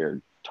we're here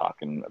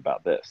talking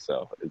about this.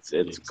 So it's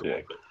cool.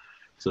 exactly.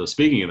 So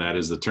speaking of that,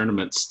 is the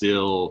tournament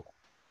still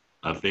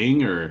a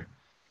thing, or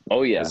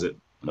Oh yeah. is it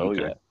Oh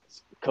okay? yeah.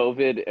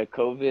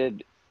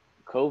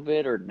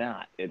 COVID or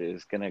not, it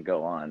is going to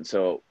go on.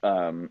 So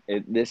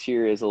this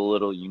year is a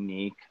little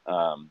unique.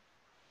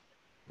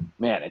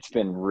 Man, it's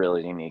been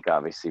really unique,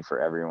 obviously, for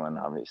everyone.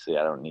 Obviously,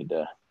 I don't need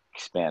to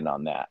expand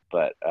on that,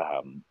 but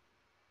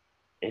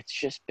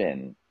it's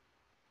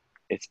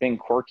been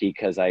quirky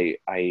because I've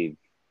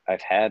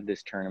had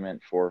this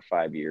tournament 4 or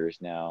 5 years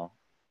now,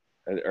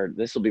 or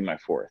this will be my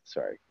fourth.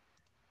 Sorry,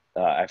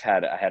 I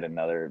had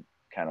another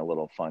kind of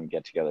little fun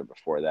get together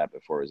before that.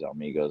 Before it was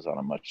Almigos on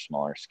a much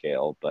smaller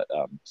scale, but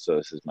so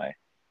this is my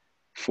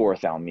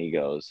fourth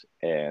Almigos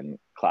and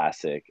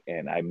classic,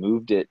 and I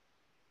moved it.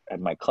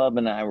 And my club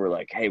and I were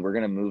like, hey, we're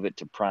going to move it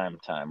to prime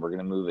time. We're going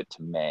to move it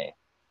to May,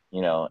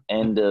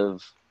 end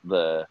of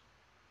the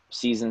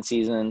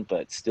season,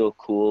 but still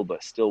cool,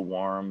 but still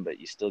warm, but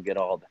you still get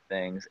all the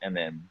things. And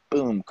then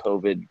boom,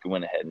 COVID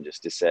went ahead and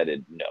just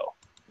decided, no,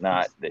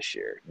 not this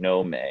year,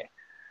 no May.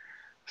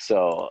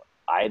 So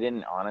I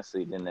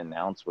honestly didn't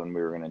announce when we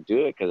were going to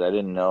do it because I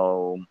didn't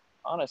know,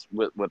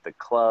 with the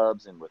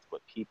clubs and with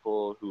what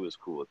people who was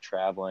cool with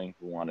traveling,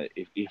 who wanted,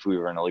 if we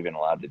weren't even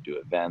allowed to do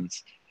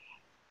events.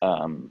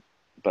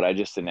 But I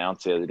just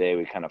announced the other day,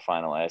 we kind of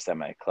finalized at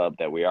my club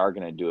that we are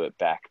going to do it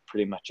back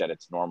pretty much at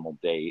its normal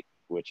date,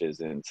 which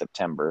is in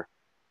September.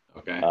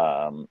 Okay.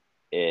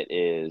 It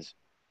is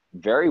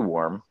very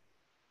warm,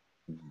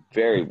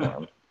 very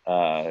warm.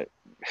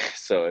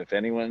 So if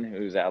anyone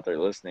who's out there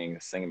listening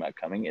is thinking about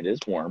coming, it is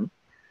warm,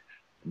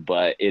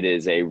 but it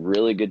is a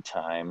really good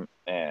time.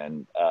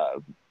 And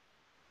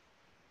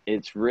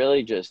it's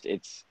really just,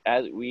 it's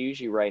as we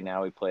usually right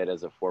now, we play it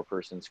as a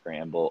 4-person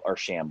scramble or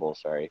shamble.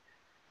 Sorry.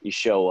 You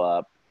show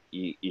up,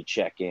 you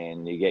check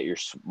in, you get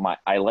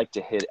I'd like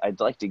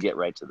to get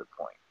right to the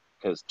point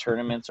because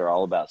tournaments are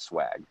all about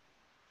swag.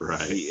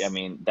 Right. I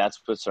mean,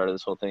 that's what started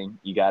this whole thing.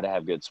 You got to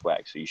have good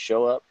swag. So you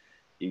show up,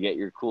 you get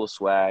your cool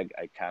swag.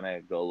 I kind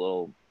of go a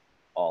little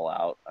all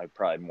out. I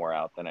probably more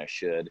out than I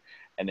should.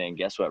 And then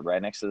guess what?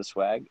 Right next to the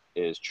swag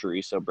is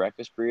chorizo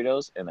breakfast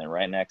burritos. And then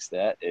right next to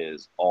that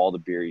is all the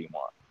beer you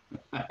want.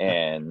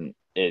 And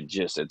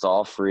it's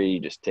all free. You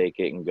just take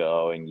it and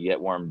go and you get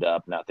warmed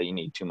up. Not that you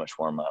need too much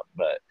warm up,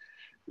 but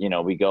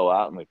we go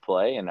out and we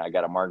play, and I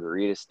got a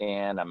margarita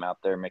stand. I'm out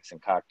there mixing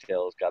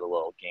cocktails, got a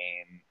little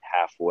game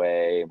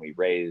halfway, and we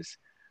raise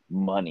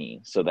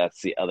money. So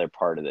that's the other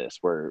part of this,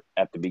 where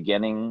at the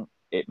beginning,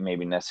 it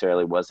maybe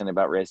necessarily wasn't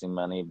about raising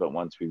money, but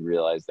once we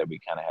realized that we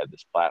kind of had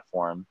this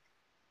platform,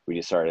 we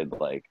just started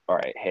like, all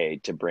right, hey,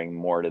 to bring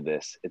more to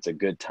this, it's a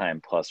good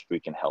time. Plus we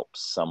can help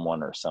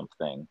someone or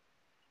something.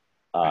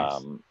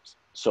 Nice.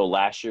 So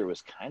last year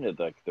was kind of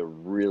like the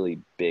really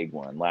big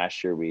one.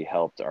 Last year we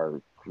helped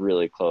our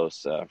really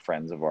close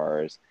friends of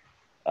ours,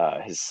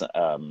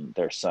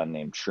 their son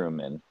named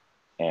Truman,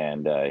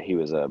 and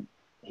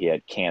he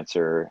had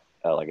cancer,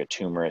 like a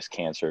cancerous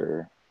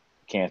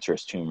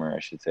tumor, I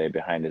should say,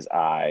 behind his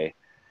eye,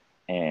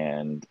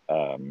 and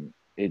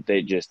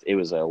it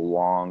was a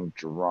long,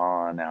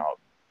 drawn out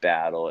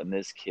battle, and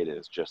this kid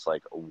is just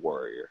like a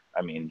warrior.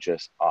 I mean,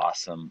 just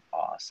awesome,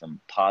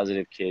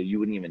 positive kid. You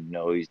wouldn't even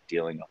know he's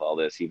dealing with all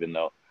this, even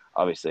though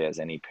obviously as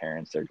any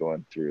parents, they're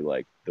going through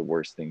like the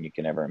worst thing you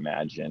can ever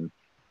imagine.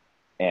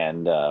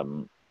 And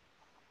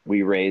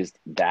we raised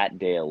that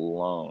day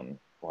alone,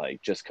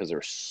 like just because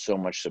there's so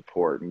much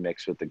support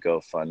mixed with the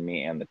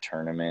GoFundMe and the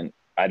tournament.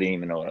 I didn't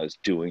even know what I was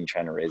doing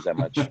trying to raise that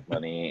much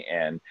money,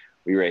 and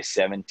we raised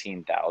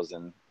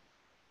 17,000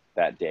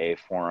 that day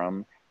for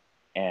him,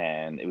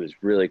 and it was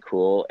really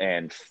cool.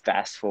 And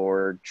fast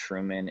forward,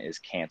 Truman is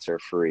cancer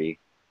free.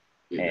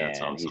 Dude, that's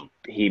And awesome.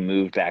 he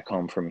moved back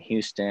home from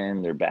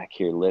Houston. They're back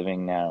here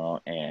living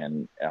now.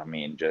 And I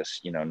mean,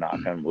 just,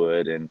 knock on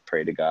wood and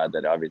pray to God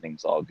that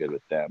everything's all good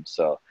with them.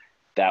 So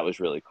that was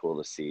really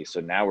cool to see. So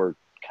now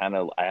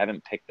I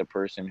haven't picked the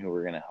person who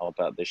we're going to help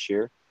out this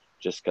year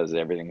just because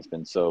everything's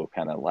been so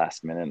kind of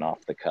last minute and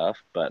off the cuff.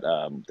 But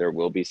there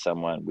will be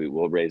someone, we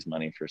will raise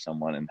money for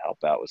someone and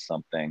help out with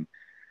something.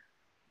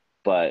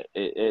 But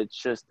it's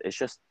just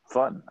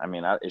fun. I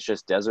mean, it's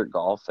just desert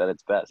golf at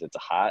its best. It's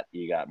hot.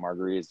 You got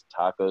margaritas,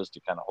 tacos to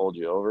kind of hold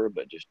you over,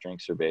 but just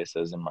drink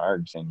cervezas and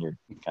margs, and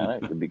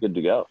you'll be good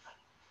to go.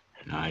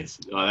 Nice.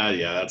 Oh,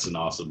 that's an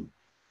awesome,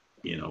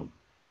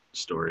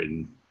 story,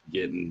 and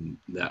getting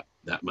that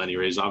money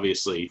raised.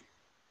 Obviously,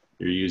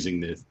 you're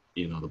using the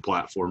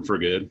platform for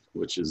good,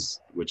 which is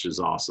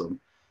awesome.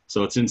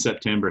 So it's in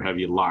September. Have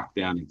you locked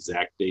down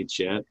exact dates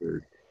yet,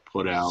 or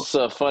put out?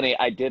 So funny,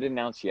 I did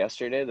announce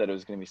yesterday that it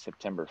was going to be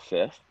September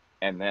 5th,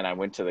 and then I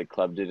went to the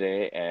club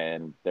today,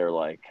 and they're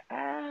like,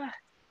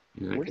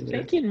 we're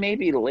thinking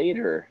maybe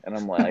later. And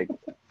I'm like,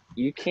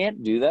 you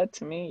can't do that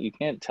to me. You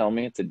can't tell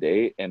me it's a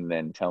date and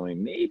then tell me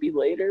maybe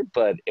later.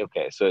 But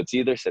okay, so it's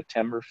either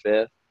September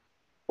 5th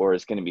or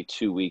it's going to be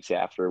 2 weeks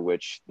after,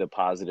 which the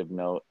positive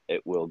note,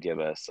 it will give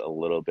us a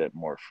little bit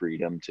more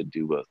freedom to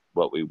do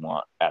what we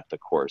want at the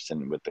course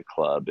and with the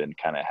club and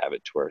kind of have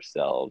it to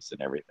ourselves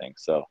and everything.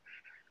 So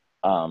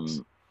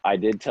I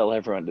did tell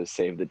everyone to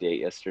save the date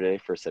yesterday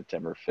for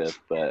September 5th,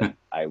 but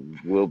I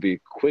will be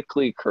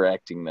quickly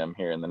correcting them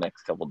here in the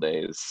next couple of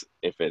days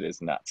if it is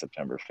not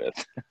September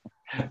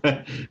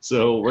 5th.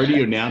 So where do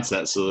you announce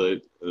that so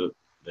that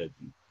the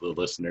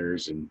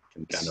listeners can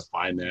kind of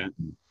find that?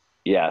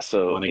 Yeah,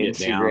 so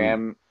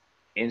Instagram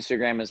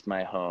is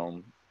my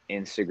home.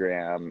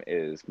 Instagram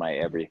is my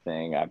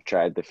everything. I've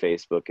tried the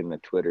Facebook and the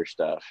Twitter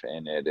stuff,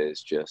 and it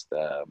is just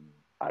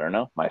I don't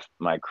know.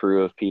 My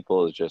crew of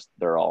people is just,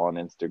 they're all on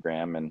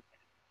Instagram, and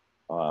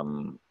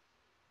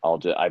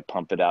I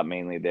pump it out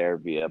mainly there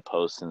via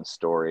posts and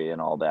story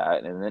and all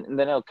that. And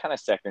then it'll kind of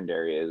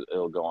secondary,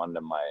 it'll go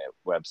onto my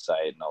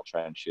website, and I'll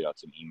try and shoot out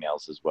some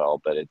emails as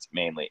well, but it's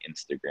mainly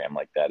Instagram.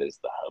 Like, that is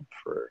the hub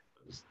for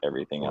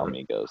everything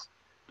Almigos.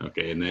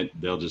 Okay. And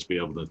they'll just be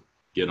able to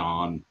get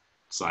on,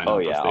 sign up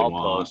if they I'll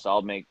want.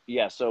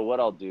 post. So what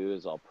I'll do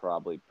is I'll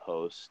probably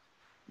post,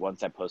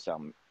 once I post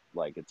out,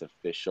 like, it's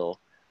official,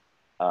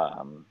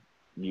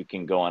 you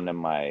can go onto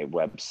my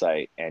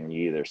website and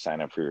you either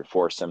sign up for your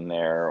foursome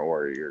there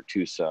or your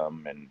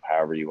twosome, and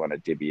however you want to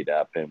divvy it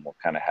up, and we'll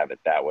kind of have it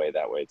that way.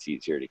 That way it's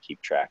easier to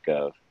keep track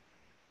of.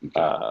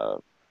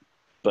 Okay.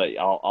 But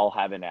I'll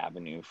have an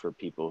avenue for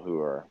people who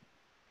are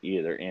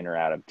either in or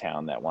out of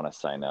town that want to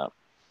sign up.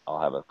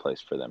 I'll have a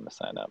place for them to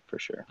sign up for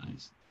sure.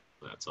 Nice.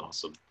 That's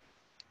awesome.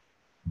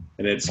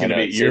 And it's going to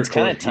be your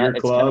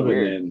club,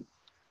 and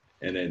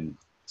then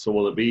so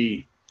will it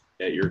be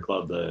at your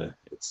club?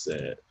 It's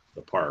the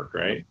park,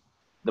 right?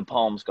 The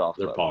Palms Golf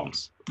Club. The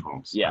Palms.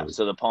 Yeah.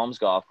 So the Palms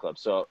Golf Club.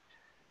 So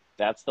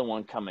that's the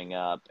one coming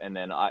up. And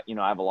then I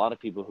have a lot of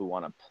people who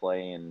want to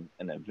play in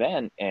an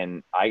event,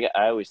 and I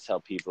always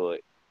tell people,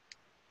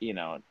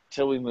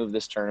 till we move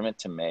this tournament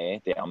to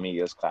May, the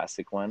Almigos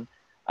Classic one,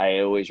 I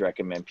always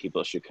recommend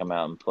people should come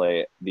out and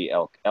play the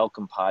El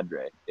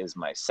Compadre is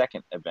my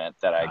second event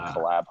that I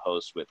collab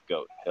host with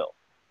Goat Hill.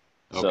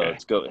 Okay. So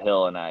it's Goat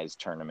Hill and I's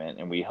tournament,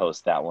 and we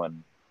host that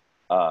one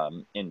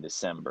in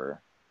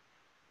December.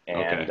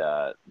 And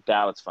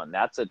that was fun.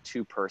 That's a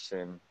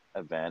 2-person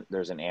event.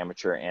 There's an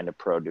amateur and a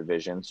pro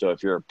division. So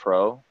if you're a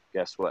pro,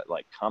 guess what?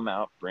 Like, come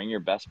out, bring your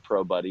best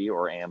pro buddy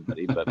or am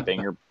buddy, but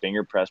bring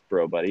your best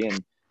pro buddy.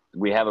 And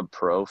we have a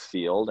pro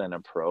field and a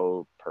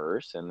pro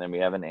purse, and then we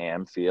have an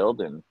am field,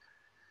 and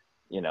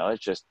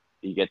it's just,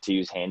 you get to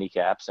use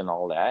handicaps and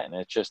all that, and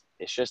it's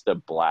just a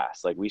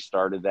blast. Like, we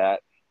started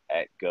that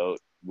at Goat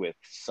with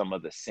some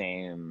of the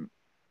same.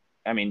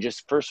 I mean,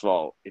 just first of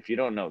all, if you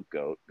don't know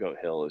Goat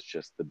Hill is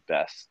just the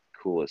best,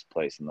 coolest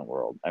place in the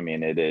world. I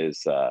mean, it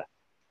is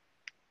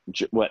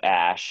what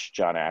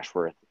John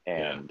Ashworth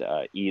and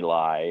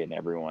Eli and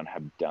everyone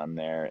have done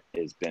there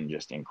has been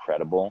just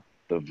incredible.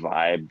 the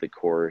vibe, the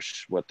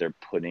course, what they're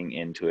putting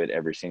into it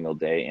every single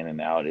day in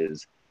and out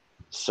is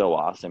so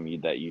awesome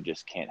that you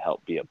just can't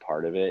help be a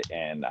part of it.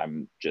 And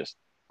I'm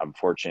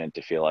fortunate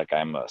to feel like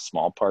I'm a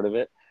small part of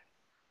it.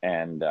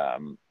 And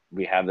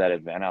we have that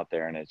event out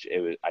there, and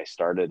I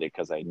started it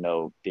because I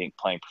know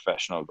playing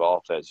professional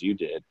golf as you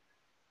did.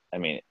 I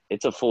mean,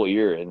 it's a full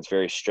year and it's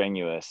very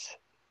strenuous,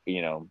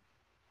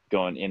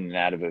 going in and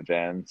out of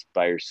events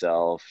by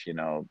yourself,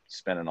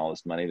 spending all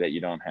this money that you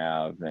don't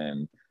have.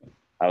 And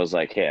I was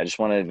like, hey, I just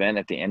want an event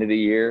at the end of the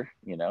year,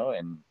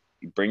 and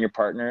you bring your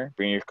partner,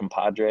 bring your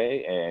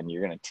compadre, and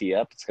you're going to tee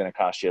up. It's going to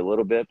cost you a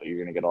little bit, but you're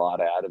going to get a lot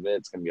out of it.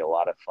 It's going to be a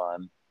lot of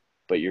fun,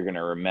 but you're going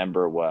to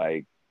remember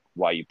why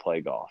you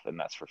play golf, and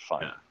that's for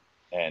fun.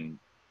 And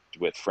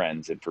with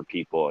friends and for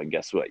people. And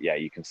guess what? Yeah,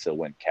 you can still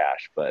win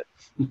cash, but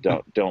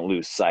don't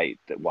lose sight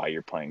that why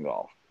you're playing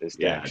golf is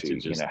to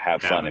actually,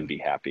 have fun and be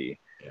happy.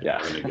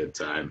 Having a good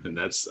time. And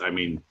that's,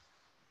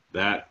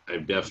 that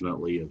I've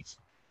definitely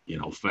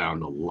have,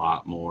 found a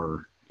lot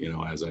more,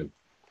 as I've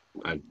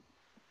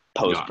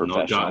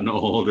gotten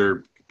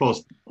older,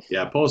 post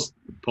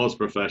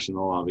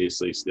professional,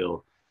 obviously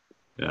still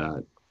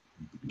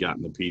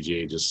gotten the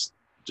PGA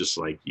just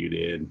like you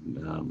did,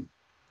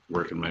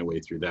 working my way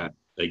through that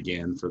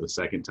again for the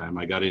second time.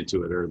 I got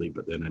into it early,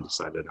 but then I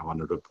decided I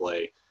wanted to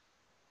play,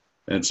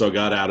 and so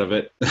got out of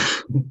it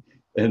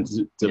and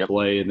to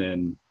play, and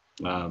then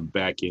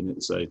back in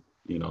it. So I,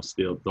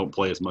 still don't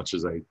play as much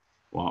as I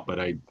want, but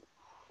as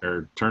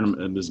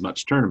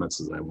much tournaments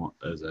as I want,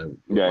 as I would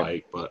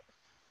like. But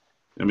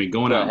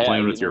going out and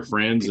playing with your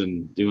friends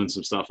and doing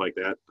some stuff like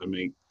that,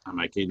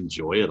 I can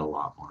enjoy it a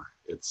lot more.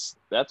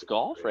 That's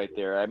golf right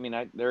there.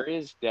 There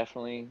is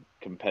definitely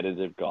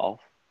competitive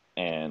golf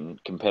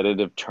and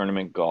competitive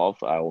tournament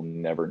golf. I will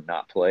never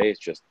not play. It's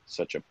just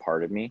such a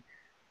part of me.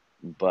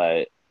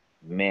 But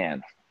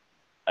man,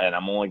 and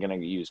I'm only going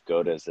to use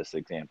GOAT as this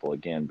example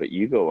again, but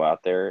you go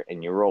out there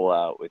and you roll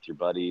out with your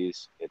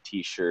buddies, a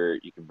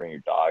t-shirt, you can bring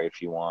your dog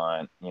if you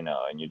want,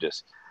 and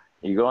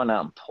you're going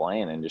out and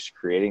playing and just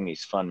creating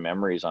these fun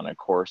memories on a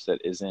course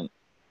that isn't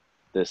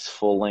this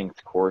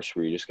full-length course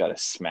where you just got to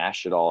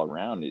smash it all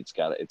around.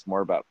 It's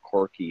more about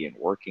quirky and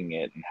working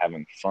it and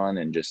having fun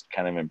and just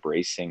kind of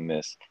embracing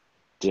this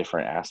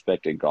different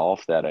aspect of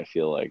golf that I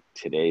feel like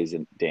today's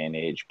day and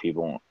age,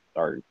 people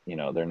are,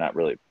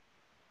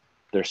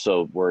 they're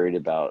so worried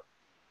about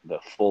the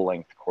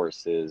full-length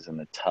courses and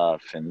the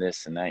tough and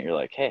this and that. You're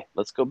like, hey,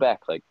 let's go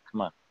back. Like,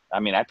 come on.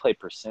 I play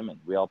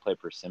persimmon. We all play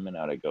persimmon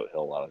out at Goat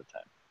Hill a lot of the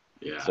time.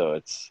 Yeah. So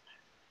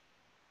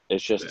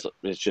it's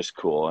just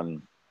cool.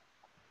 And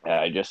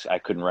I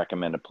couldn't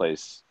recommend a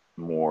place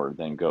more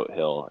than Goat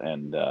Hill.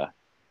 And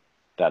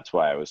that's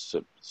why I was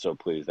so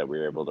pleased that we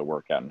were able to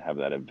work out and have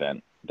that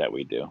event that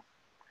we do.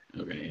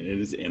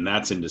 Okay. And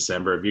that's in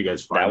December. Have you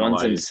guys finalized? That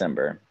one's in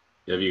December.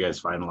 Have you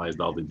guys finalized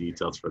all the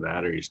details for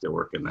that, or are you still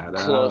working that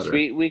out? Close.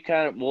 We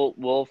kind of,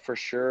 we'll for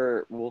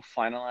sure, we'll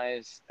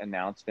finalize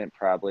announcement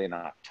probably in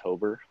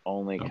October,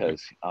 only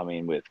because,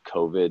 with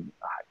COVID,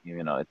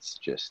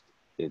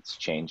 it's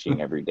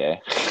changing every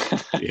day.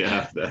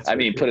 Yeah.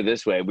 Put it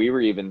this way. We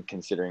were even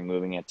considering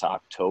moving it to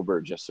October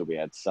just so we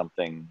had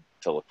something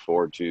to look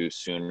forward to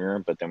sooner.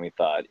 But then we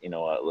thought, you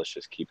know what, let's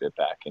just keep it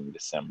back in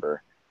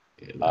December.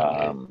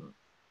 Yeah,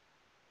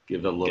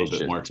 give it a little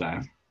bit more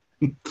time.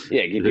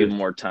 Yeah, give you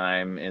more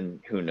time,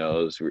 and who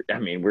knows? We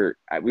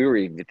were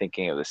even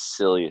thinking of the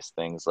silliest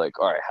things, like,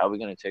 all right, how are we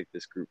going to take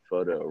this group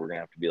photo? We're going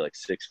to have to be like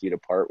 6 feet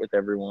apart with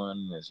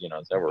everyone. Is that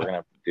what we're going to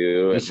have to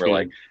do? And we're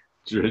like,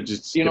 let's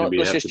just chill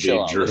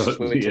out. Let's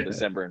wait till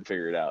December and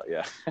figure it out.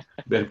 Yeah,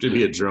 they have to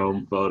be a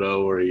drone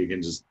photo where you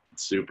can just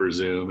super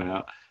zoom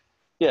out.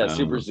 Yeah,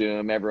 super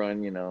zoom.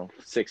 Everyone,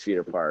 6 feet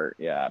apart.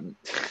 Yeah,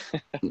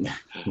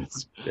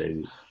 it's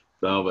crazy.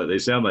 So, but they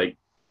sound like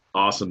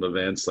awesome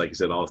events. Like I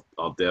said,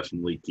 I'll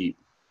definitely keep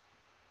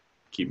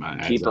my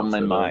eyes keep them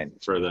in mind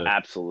for the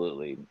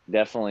absolutely,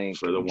 definitely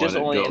for the one just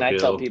at only. Goat And I Hill.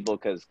 tell people,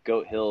 because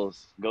Goat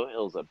Hill's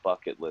a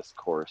bucket list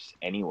course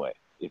anyway.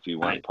 If you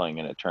weren't playing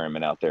in a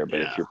tournament out there,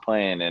 but if you're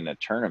playing in a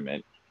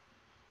tournament,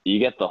 you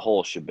get the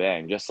whole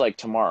shebang. Just like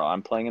tomorrow,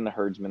 I'm playing in the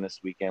Herdsman this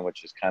weekend,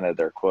 which is kind of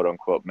their quote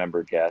unquote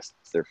member guest.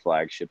 It's their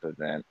flagship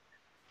event.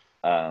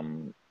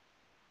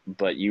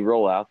 But you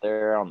roll out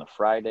there on the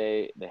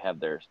Friday, they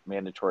have their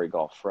mandatory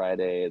golf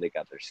Friday. They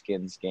got their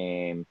skins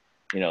game,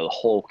 the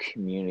whole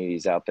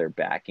community's out there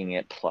backing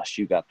it. Plus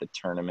you got the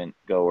tournament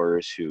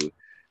goers who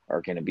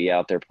are going to be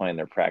out there playing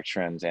their practice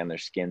runs and their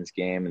skins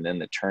game. And then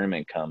the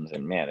tournament comes,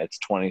 and man, it's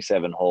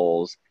 27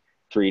 holes,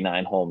 3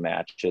 9-hole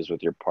matches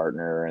with your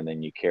partner. And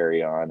then you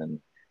carry on,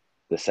 and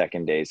the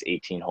second day's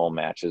 18-hole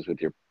matches with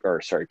 2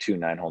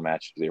 9-hole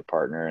matches with your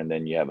partner. And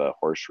then you have a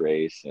horse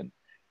race. And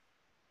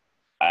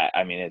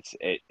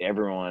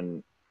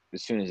everyone,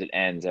 as soon as it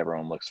ends,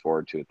 everyone looks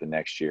forward to it the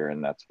next year.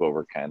 And that's what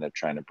we're kind of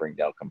trying to bring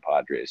to El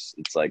Compadres.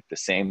 It's like the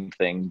same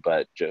thing,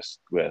 but just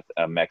with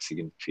a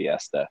Mexican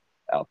fiesta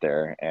out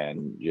there.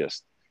 And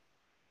just,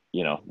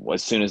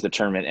 as soon as the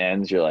tournament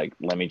ends, you're like,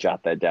 let me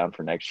jot that down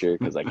for next year,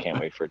 because I can't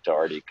wait for it to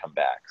already come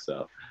back.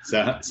 So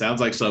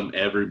sounds like something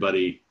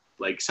everybody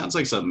like, sounds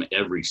like something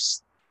every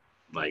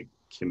like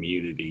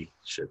community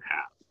should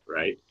have,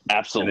 right? And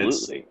it's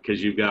Absolutely.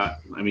 because you've got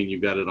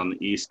it on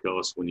the East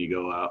Coast when you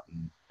go out,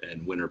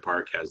 and Winter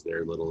Park has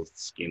their little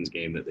skins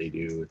game that they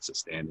do. It's a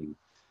standing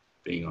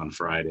thing on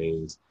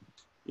Fridays.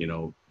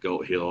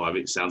 Goat Hill, I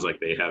mean, it sounds like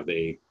they have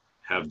They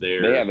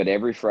their. have it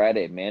every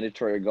Friday,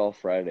 mandatory golf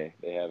Friday.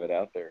 They have it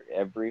out there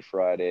every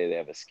Friday. They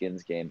have a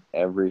skins game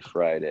every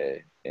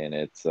Friday, and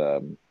it's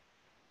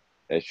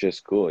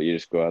just cool. You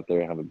just go out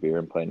there, have a beer,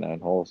 and play 9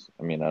 holes.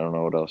 I mean, I don't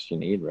know what else you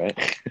need, right?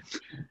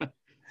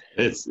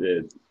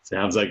 It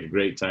sounds like a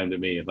great time to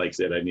me. Like I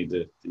said, I need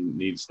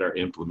to start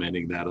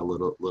implementing that a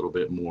little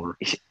bit more.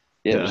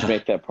 Yeah, just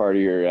make that part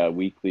of your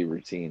weekly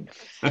routine.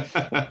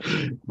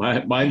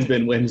 Mine's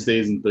been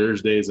Wednesdays and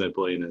Thursdays. I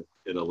play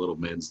in a little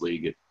men's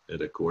league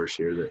at a course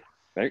here that's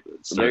There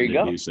starting you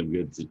to go. do some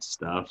good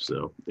stuff.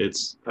 So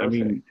it's, Perfect. I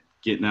mean,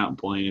 getting out and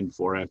playing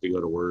before I have to go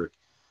to work.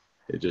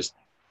 It just,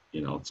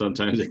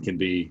 sometimes it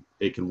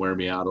can wear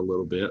me out a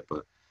little bit,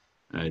 but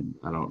I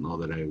don't know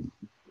that I would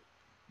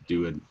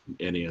do it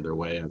any other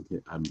way.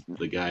 I'm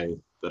the guy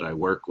that I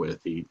work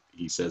with. He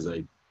says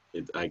I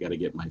got to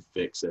get my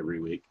fix every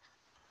week.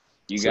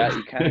 You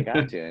kind of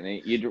got to,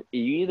 and you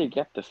either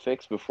get the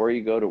fix before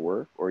you go to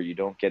work, or you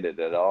don't get it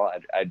at all.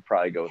 I'd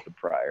probably go with the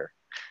prior.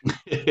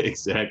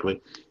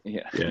 Exactly.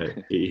 Yeah. Yeah.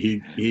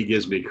 He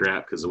gives me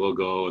crap because we'll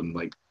go, and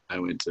like I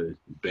went to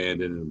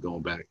Bandon and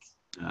going back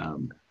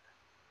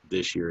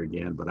this year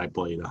again, but I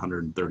played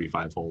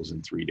 135 holes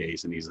in 3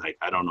 days, and he's like,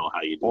 I don't know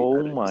how you do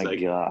Oh that. my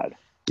God.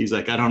 He's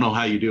like, I don't know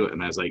how you do it,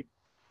 and I'm like,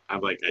 I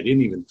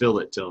didn't even feel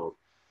it till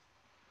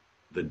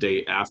the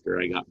day after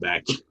I got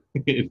back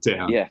in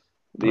town. Yeah.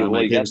 I'm Well,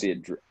 like, you got the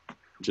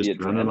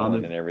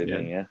adrenaline and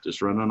everything. Yeah. Just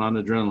running on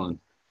adrenaline.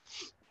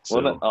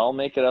 Well, So, I'll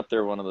make it up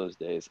there one of those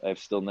days. I've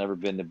still never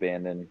been to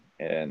Bandon,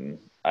 and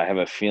I have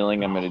a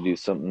feeling I'm going to do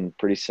something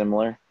pretty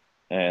similar.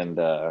 And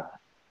I've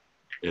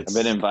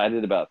been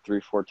invited about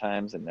 3-4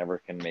 times and never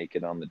can make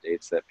it on the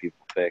dates that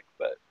people pick.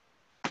 But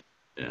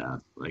yeah,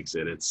 like I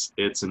said,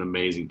 it's an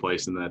amazing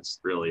place, and that's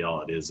really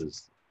all it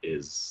is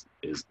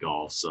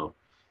golf. So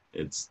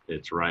it's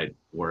right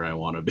where I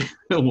want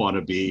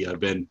to be. I've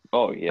been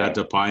out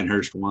to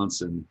Pinehurst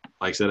once, and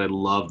like I said, I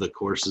love the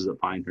courses at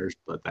Pinehurst,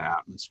 but the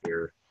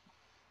atmosphere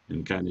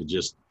and kind of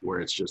just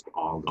where it's just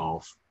all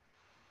golf.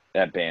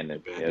 That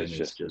Bandon is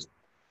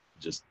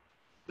just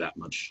that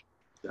much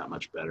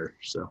better.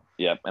 So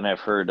yep, and I've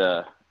heard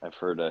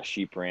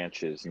Sheep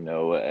Ranch is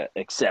no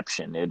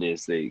exception. It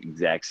is the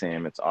exact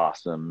same. It's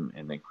awesome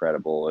and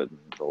incredible, and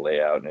the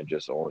layout, and it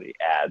just only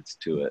adds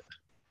to it.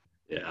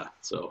 Yeah,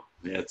 so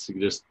yeah, it's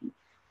just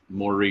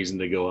more reason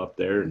to go up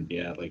there, and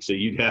yeah, like so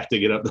you'd have to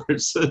get up there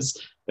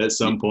at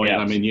some point.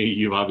 I mean,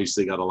 you've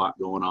obviously got a lot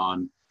going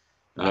on.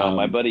 No,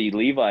 my buddy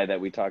Levi that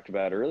we talked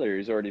about earlier,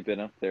 he's already been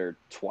up there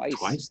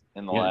twice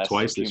in the last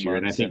twice few this year,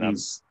 months, and I think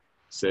he's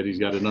said he's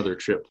got another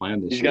trip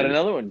planned this year. He's got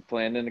another one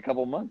planned in a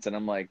couple months, and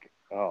I'm like,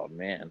 oh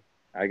man,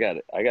 I got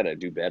to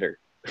do better.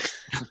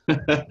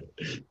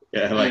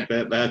 Yeah, like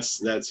that.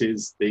 That's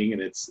his thing,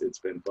 and it's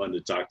been fun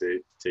to talk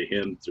to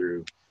him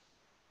through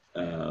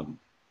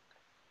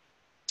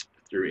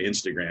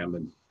Instagram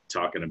and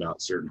talking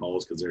about certain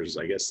holes, because there's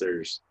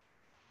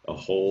a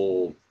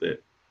hole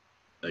that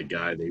a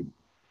guy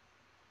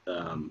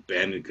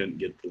Bandon couldn't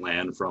get the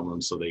land from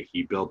him, so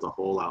he built a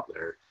hole out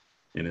there,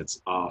 and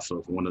it's off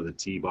of one of the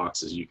tee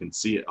boxes. You can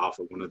see it off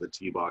of one of the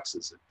tee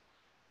boxes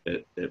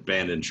at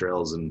Bandon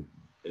Trails, and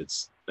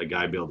it's a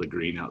guy built a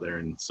green out there,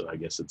 and so I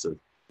guess it's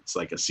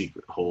like a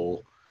secret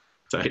hole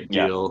type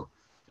deal.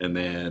 And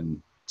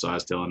then so I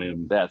was telling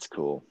him that's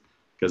cool,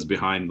 because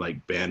behind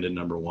like Bandon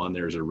number 1,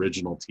 there's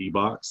original tee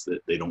box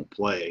that they don't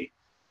play,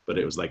 but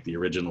it was like the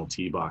original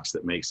tee box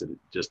that makes it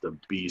just a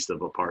beast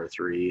of a par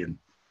 3. And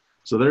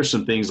so there's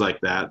some things like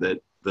that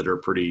are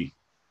pretty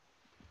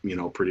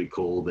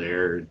cool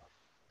there.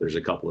 There's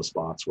a couple of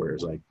spots where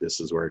it's like, this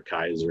is where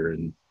Kaiser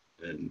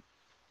and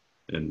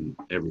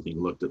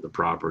everything looked at the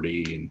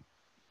property. And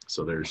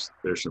so there's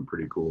some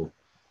pretty cool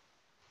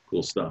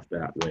stuff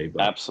that way.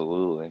 But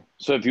absolutely.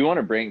 So if you want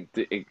to bring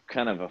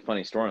kind of a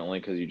funny story, only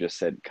because you just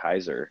said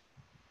Kaiser,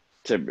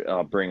 to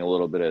bring a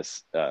little bit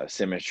of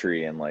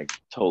symmetry and like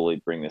totally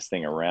bring this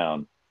thing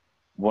around.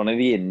 One of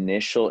the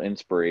initial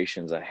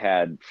inspirations I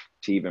had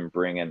to even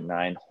bring a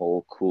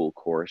 9-hole cool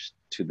course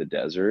to the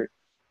desert,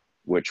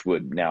 which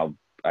would now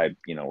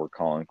we're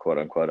calling quote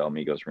unquote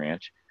Almigos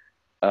Ranch,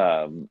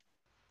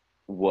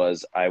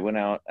 was I went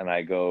out and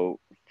I go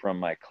from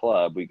my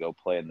club, we go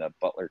play in the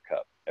Butler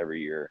Cup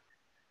every year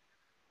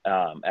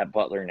at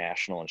Butler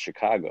National in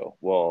Chicago.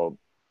 Well,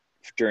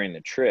 during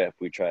the trip,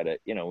 we try to,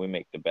 we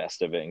make the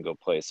best of it and go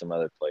play some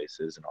other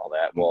places and all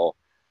that. Well,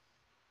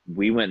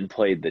 we went and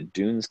played the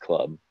Dunes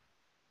Club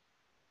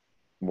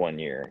one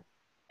year,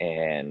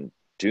 and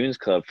Dunes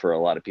Club, for a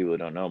lot of people who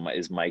don't know,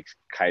 is Mike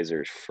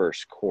Kaiser's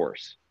first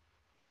course.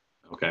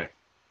 Okay.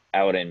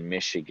 Out in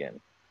Michigan.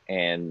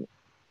 And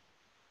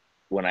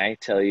when I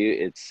tell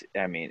you,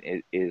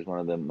 it is one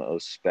of the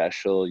most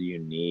special,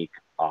 unique,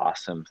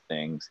 awesome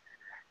things.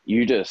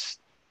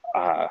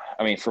 I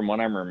mean, from what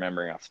I'm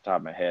remembering off the top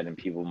of my head, and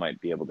people might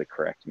be able to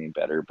correct me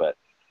better, but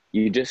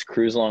you just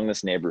cruise along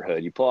this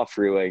neighborhood. You pull off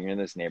freeway, and you're in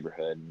this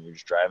neighborhood, and you're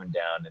just driving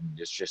down, and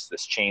it's just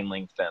this chain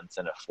link fence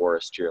and a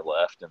forest to your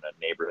left, and a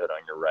neighborhood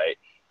on your right.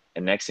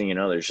 And next thing you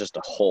know, there's just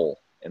a hole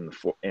in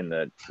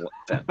the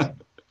fence.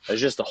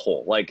 There's just a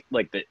hole, like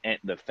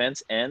the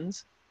fence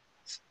ends.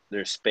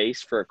 There's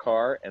space for a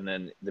car, and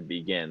then the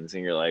begins,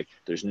 and you're like,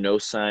 there's no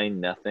sign,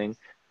 nothing.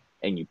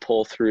 And you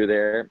pull through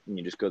there, and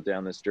you just go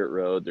down this dirt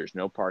road. There's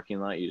no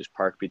parking lot. You just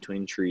park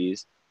between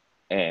trees,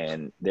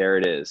 and there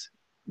it is,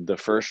 the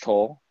first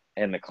hole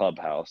and the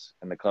clubhouse.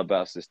 And the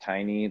clubhouse is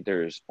tiny.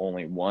 There's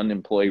only one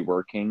employee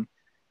working,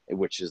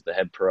 which is the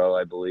head pro,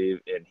 I believe.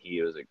 And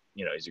he was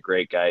he's a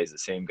great guy. He's the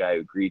same guy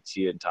who greets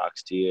you and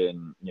talks to you,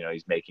 and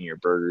he's making your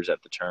burgers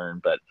at the turn.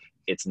 But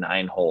it's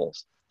 9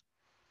 holes,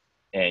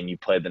 and you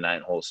play the 9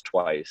 holes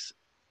twice,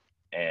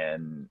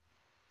 and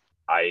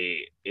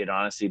it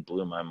honestly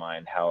blew my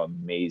mind how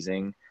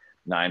amazing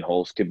 9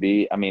 holes could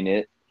be. I mean,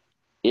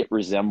 it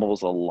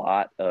resembles a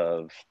lot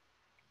of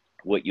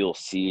what you'll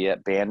see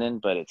at Bandon,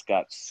 but it's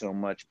got so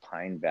much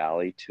Pine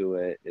Valley to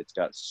it. It's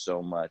got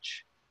so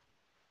much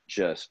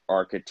just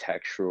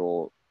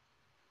architectural,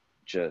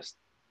 just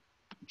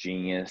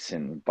genius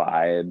and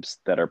vibes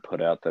that are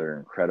put out that are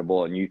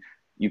incredible. And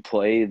you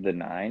play the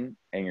 9,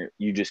 and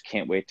you just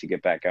can't wait to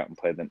get back out and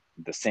play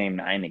the same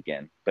 9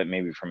 again, but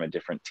maybe from a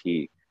different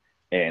tee.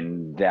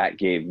 And that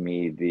gave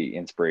me the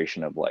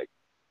inspiration of like,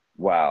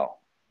 wow,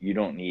 you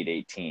don't need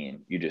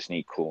 18. You just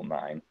need cool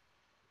 9.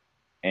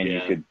 And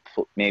you could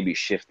maybe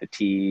shift the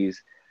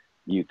tees.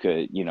 You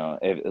could,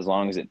 as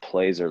long as it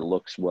plays or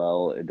looks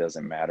well, it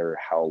doesn't matter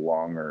how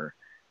long or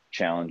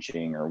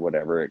challenging or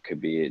whatever it could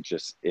be.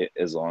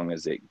 As long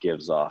as it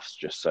gives off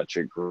just such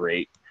a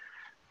great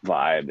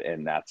vibe.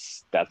 And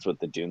that's what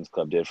the Dunes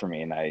Club did for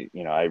me. And I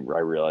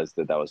realized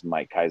that was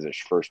Mike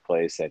Kaiser's first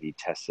place, that he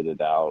tested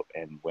it out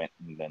and went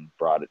and then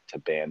brought it to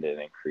Bandon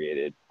and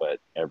created what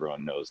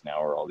everyone knows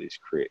now are all these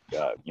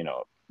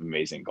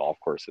amazing golf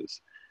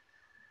courses.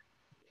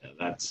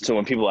 Yeah, so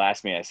when people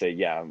ask me, I say,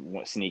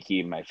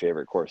 sneaky, my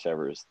favorite course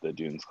ever is the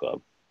Dunes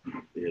Club.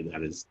 Yeah,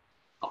 that is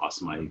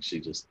awesome. I actually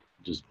just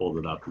pulled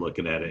it up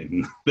looking at it,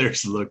 and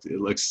it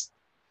looks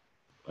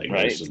like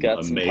right. It's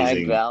got amazing. Some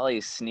Pine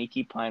Valley,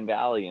 sneaky Pine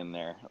Valley in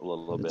there a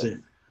little bit.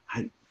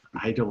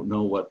 I don't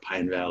know what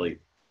Pine Valley.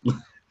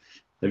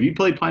 Have you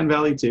played Pine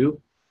Valley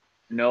too?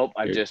 Nope,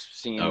 I've just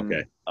seen.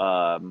 Okay.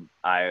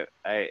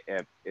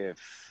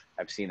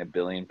 I've seen a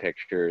billion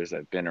pictures.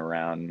 I've been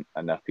around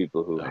enough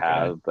people who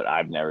have, but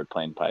I've never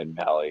played Pine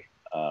Valley.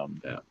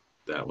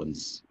 That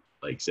one's,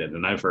 like I said,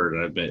 and I've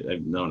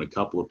known a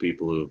couple of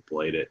people who have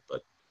played it,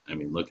 but I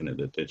mean, looking at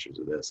the pictures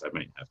of this, I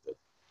might have to.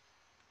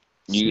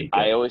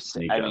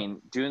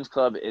 Dunes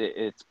Club,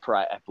 I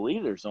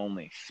believe there's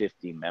only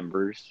 50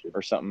 members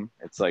or something.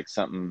 It's like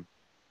something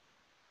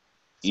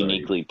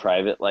uniquely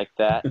private like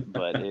that,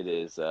 but it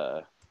is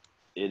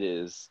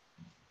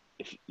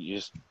if you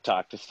just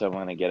talk to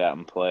someone and get out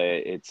and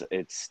play, it's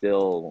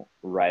still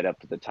right up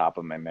at the top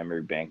of my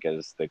memory bank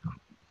as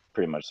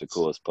pretty much the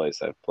coolest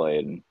place I've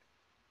played. And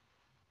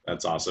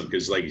that's awesome,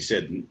 because like you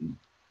said,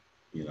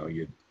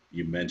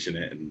 you mention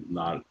it, and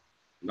not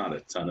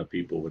a ton of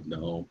people would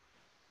know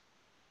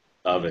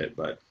of it,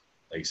 but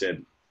like I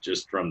said,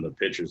 just from the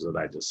pictures that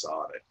I just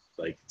saw it,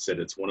 like I said,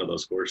 it's one of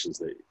those courses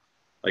that,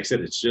 like I said,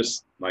 it's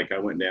just like I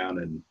went down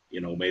and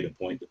made a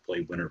point to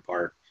play Winter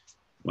Park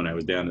when I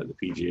was down at the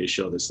PGA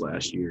show this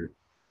last year,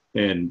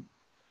 and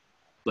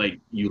like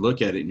you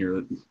look at it,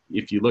 and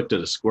if you looked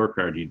at a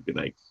scorecard, you'd be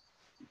like,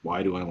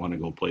 why do I want to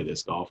go play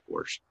this golf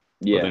course?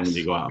 Yeah. But then when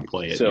you go out and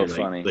play it, so you're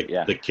funny. Like,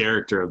 the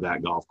character of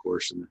that golf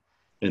course,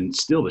 and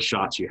still the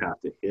shots you have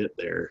to hit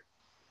there,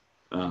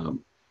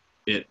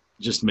 it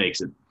just makes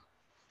it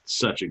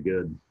such a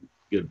good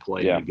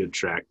play, and a good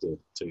track to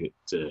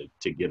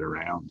get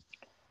around.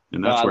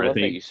 And that's where I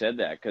think that you said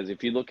that, because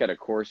if you look at a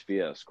course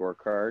via a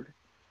scorecard,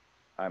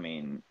 I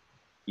mean,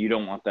 you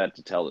don't want that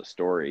to tell the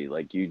story.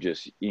 Like you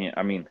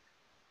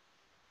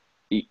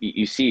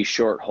see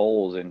short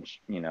holes and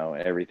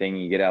everything.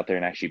 You get out there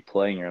and actually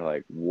play, and you're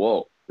like,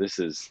 whoa, this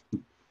is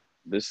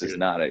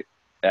not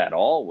at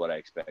all what I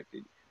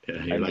expected. Yeah,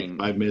 if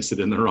I miss it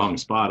in the wrong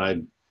spot,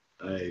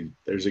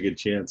 there's a good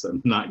chance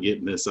I'm not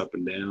getting this up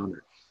and down.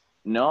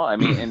 No, I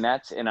mean, and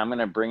I'm going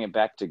to bring it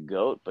back to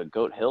Goat, but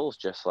Goat Hill's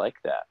just like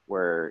that,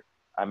 where,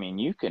 I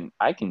mean,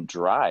 I can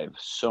drive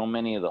so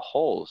many of the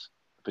holes,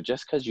 but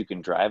just because you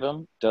can drive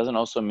them doesn't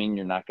also mean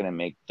you're not going to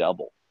make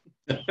double.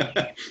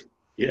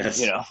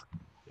 Yes. Yeah.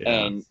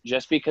 And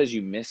just because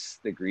you miss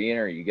the green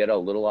or you get a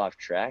little off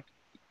track,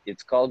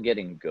 it's called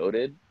getting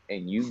goated,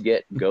 and you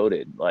get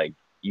goated. Like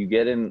you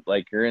get in,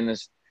 like you're in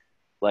this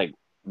like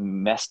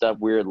messed up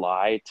weird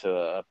lie to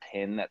a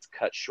pin that's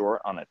cut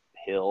short on a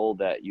hill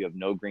that you have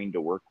no green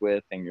to work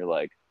with, and you're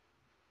like,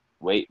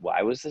 wait,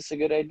 why was this a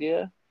good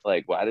idea?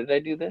 Like, why did I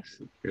do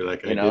this? You're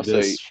like, I did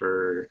this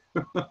for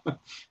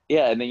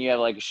yeah. And then you have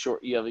like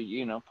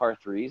you have par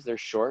threes, they're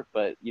short,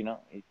 but you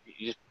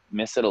just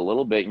miss it a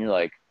little bit, and you're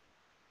like,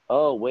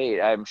 oh wait,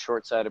 I'm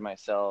short-sighted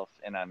myself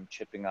and I'm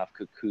chipping off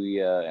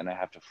Kikuya and I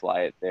have to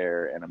fly it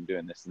there and I'm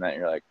doing this and that. And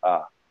you're like,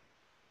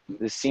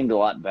 this seemed a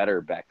lot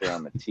better back there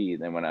on the tee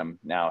than when I'm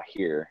now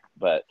here.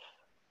 But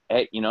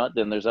hey, you know what?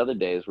 Then there's other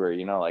days where,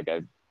 you know, like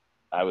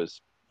I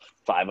was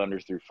 5 under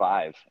through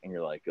 5 and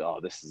you're like, oh,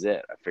 this is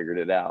it. I figured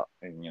it out.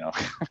 And, you know,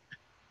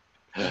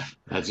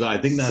 I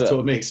think that's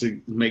what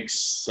makes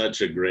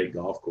such a great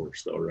golf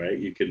course though, right?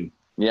 You can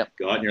go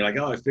out and you're like,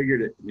 oh, I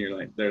figured it. And you're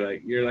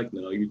like,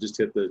 no, you just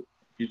hit the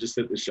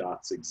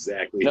shots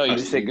exactly. No, you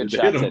just hit good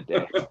shots that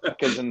day.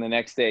 Because then the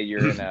next day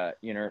you're in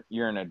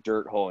a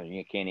dirt hole and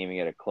you can't even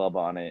get a club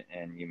on it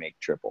and you make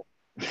triple.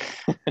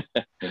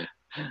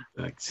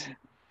 Thanks.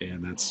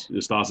 And that's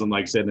just awesome.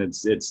 Like I said,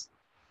 it's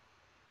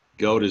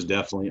GOAT is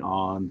definitely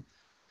on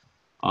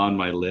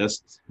my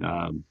list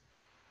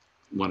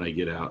when I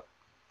get out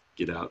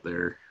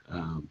there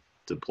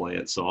to play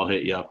it. So I'll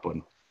hit you up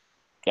when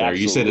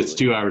you said it's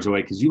 2 hours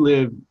away because you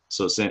live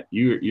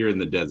you're in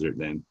the desert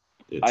then.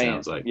 It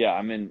sounds like. Yeah,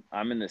 I'm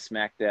in the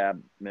smack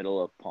dab middle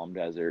of Palm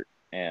Desert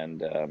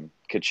and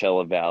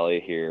Coachella Valley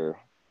here.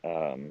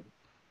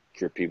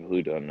 For people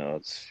who don't know,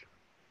 it's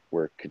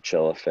where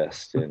Coachella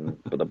Fest and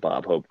for the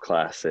Bob Hope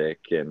Classic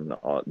and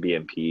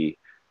BMP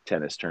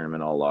tennis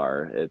tournament all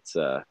are. It's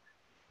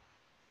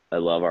I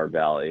love our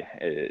valley.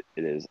 It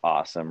is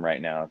awesome.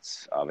 Right now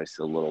it's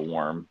obviously a little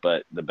warm,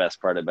 but the best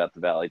part about the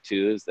valley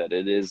too is that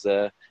it is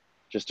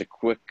just a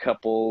quick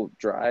couple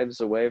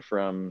drives away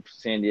from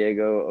San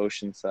Diego,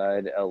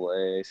 Oceanside,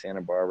 LA,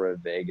 Santa Barbara,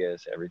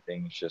 Vegas.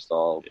 Everything's just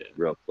all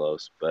real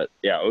close. But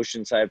yeah,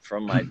 Oceanside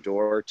from my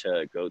door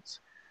to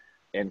GOAT's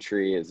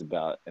entry is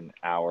about an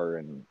hour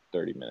and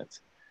 30 minutes.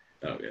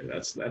 Oh yeah,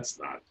 that's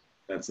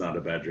not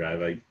a bad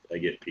drive. I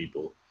get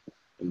people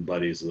and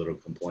buddies that'll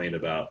complain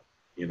about,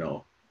 you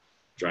know,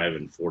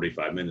 driving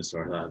 45 minutes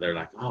or they're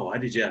like, oh, why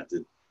did you have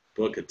to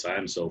book a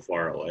time so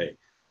far away?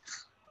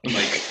 I'm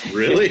like,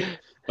 really?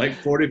 Like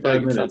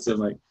 45 minutes. I'm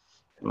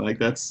like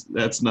that's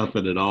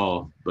nothing at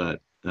all.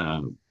 But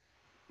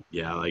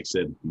yeah, like I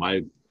said,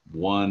 my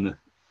one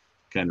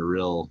kind of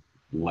real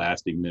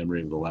lasting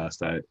memory of the last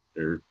time,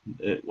 or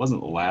it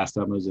wasn't the last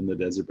time I was in the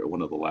desert, but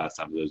one of the last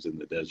times I was in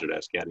the desert, I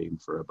was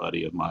caddying for a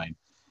buddy of mine.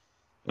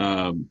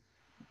 In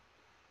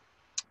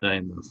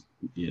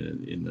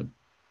the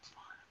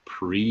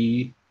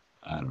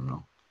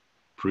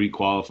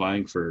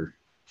pre-qualifying for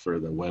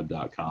the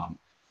web.com.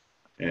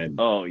 And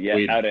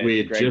we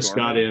had just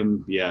got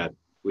him. Yeah.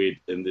 I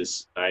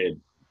had,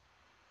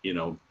 you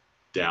know,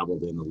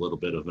 dabbled in a little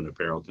bit of an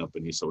apparel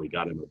company. So we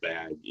got him a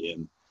bag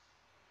in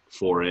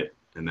for it.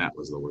 And that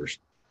was the worst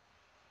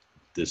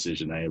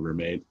decision I ever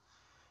made.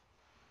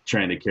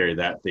 Trying to carry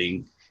that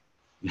thing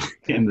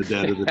in the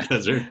dead of the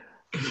desert.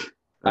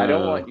 I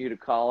don't want you to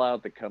call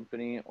out the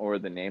company or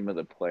the name of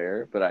the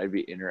player, but I'd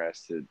be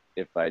interested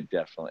if I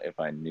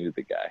knew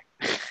the guy.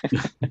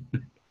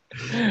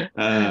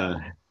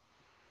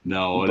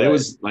 No, but it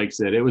was like I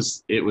said, I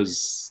was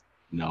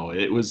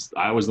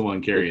the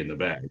one carrying the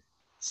bag.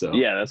 So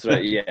yeah, that's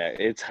right. Yeah,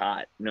 it's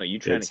hot. No, you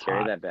trying to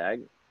carry that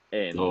bag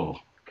and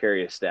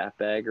carry a staff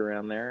bag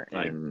around there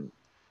and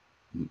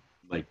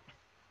like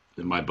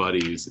my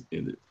buddies,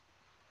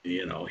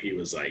 you know,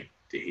 he's like,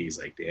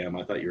 damn,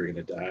 I thought you were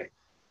gonna die.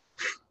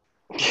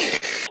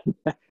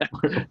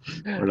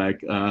 We're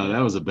like, that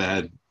was a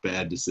bad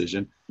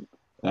decision.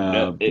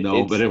 But it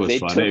was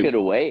fun. They took it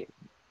away.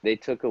 They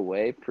took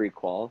away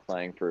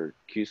pre-qualifying for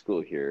Q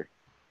school here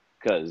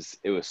because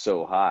it was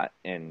so hot.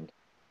 And,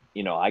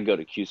 you know, I go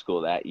to Q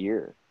school that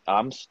year.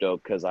 I'm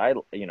stoked because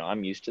I'm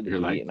used to the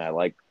heat and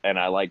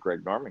I like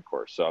Greg Norman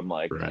course. So I'm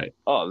like,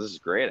 oh, this is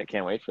great. I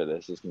can't wait for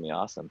this. This is going to be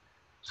awesome.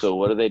 So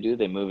what do?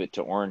 They move it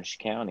to Orange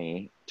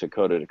County, to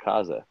Coto de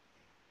Caza.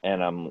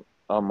 And I'm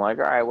like,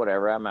 all right,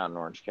 whatever. I'm out in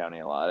Orange County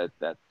a lot.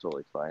 That's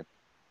totally fine.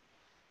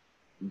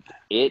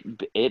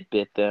 It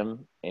bit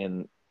them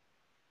in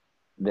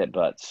that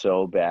butt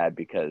so bad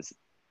because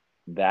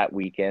that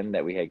weekend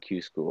that we had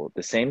Q school,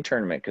 the same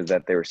tournament, because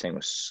that they were saying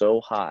was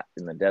so hot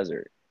in the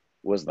desert,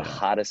 was the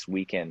hottest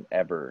weekend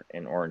ever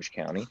in Orange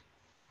County.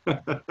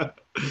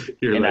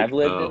 I've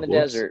lived in the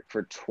desert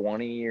for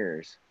 20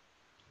 years,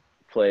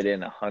 played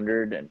in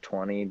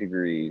 120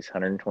 degrees,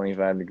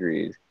 125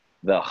 degrees.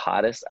 The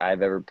hottest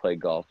I've ever played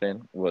golf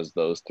in was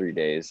those 3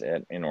 days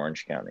in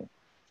Orange County.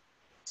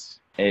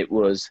 It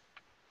was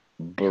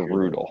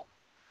brutal.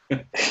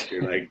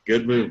 You're like,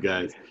 good move,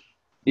 guys.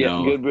 Yeah,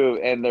 no. Good move.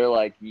 And they're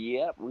like,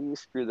 yep, we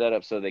screwed that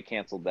up. So they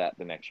canceled that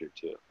the next year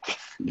too.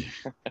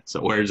 So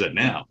where is it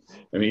now?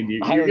 I mean,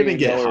 you're going to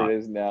get hot. Where it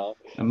is now.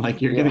 I'm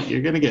like, you're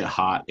gonna get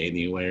hot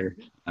anywhere.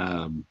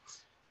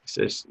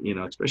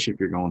 Especially if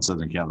you're going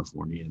Southern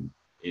California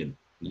in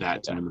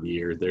that time of the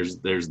year, there's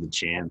the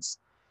chance.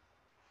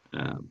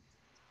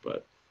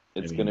 But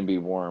it's going to be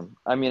warm.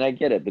 I mean, I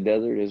get it. The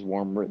desert is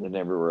warmer than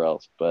everywhere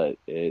else, but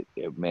it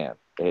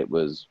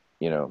was,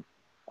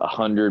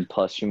 100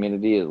 plus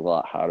humidity is a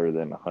lot hotter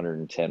than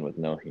 110 with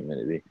no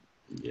humidity.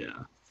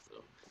 Yeah.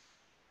 So,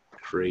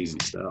 crazy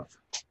stuff.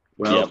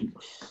 Well,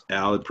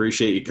 Al,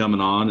 appreciate you coming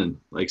on. And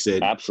like I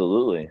said,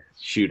 absolutely.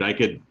 Shoot, I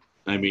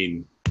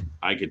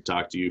I could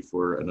talk to you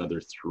for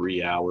another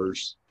 3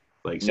 hours.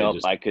 Like, say, Nope,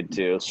 just I could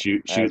too.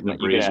 shooting the You can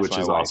breeze, ask which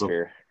my is wife awesome.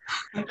 here.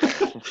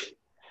 She's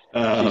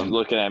Um,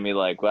 looking at me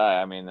like,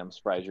 wow, I mean, I'm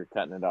surprised you're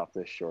cutting it off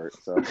this short.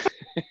 So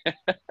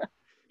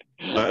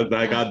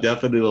like I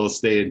definitely will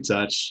stay in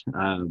touch.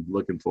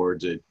 Looking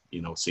forward to,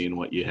 seeing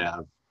what you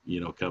have,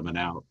 coming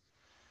out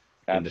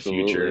in the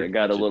absolutely. I future.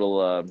 got a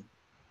little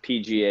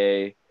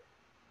PGA.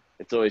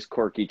 It's always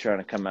quirky trying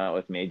to come out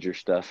with major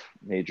stuff,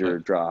 major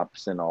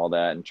drops and all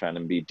that, and trying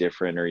to be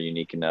different or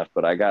unique enough.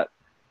 But I got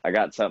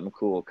something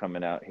cool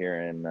coming out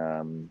here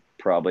in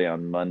probably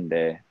on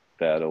Monday.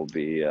 That'll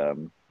be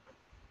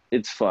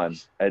it's fun.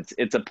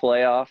 It's a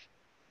playoff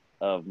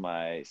of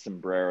my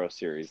sombrero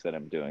series that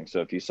I'm doing.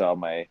 So if you saw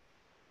my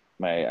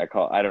I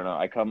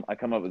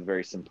come up with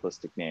very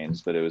simplistic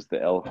names, but it was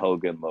the El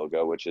Hogan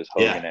logo, which is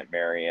Hogan at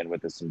Marion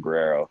with a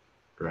sombrero.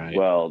 Right.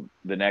 Well,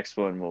 the next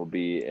one will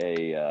be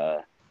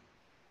a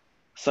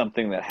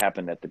something that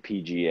happened at the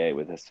PGA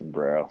with a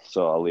sombrero.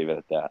 So I'll leave it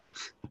at that.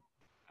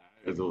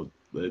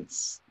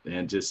 It's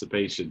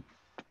anticipation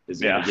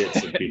is going to get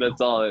some people.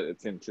 That's all.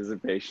 It's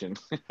anticipation.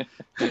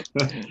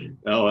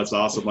 Oh, that's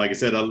awesome. Like I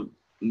said, I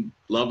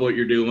love what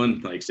you're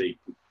doing. Like I say,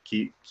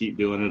 keep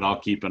doing it. I'll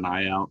keep an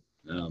eye out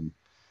and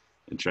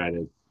try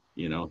to,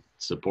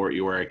 support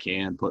you where I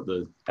can. Put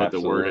the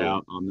word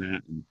out on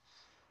that. And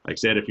like I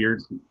said, if you're,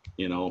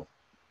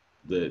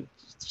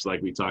 just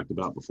like we talked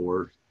about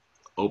before,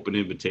 open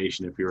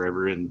invitation. If you're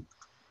ever in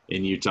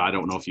Utah, I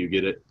don't know if you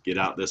get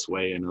out this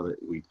way. I know that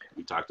we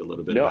talked a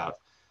little bit about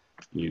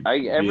you.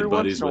 Every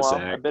once in a while,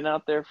 Zach. I've been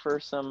out there for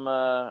some.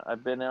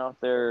 I've been out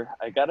there.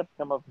 I got to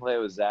come up and play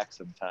with Zach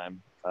sometime.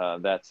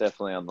 That's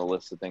definitely on the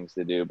list of things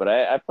to do. But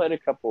I played a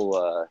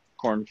couple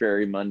Corn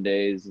Ferry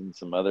Mondays and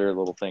some other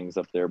little things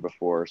up there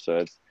before.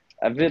 So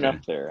I've been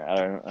up there. I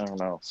don't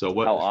know. So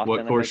what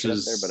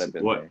courses? There, but I've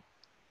been there.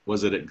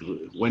 Was it?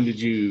 When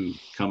did you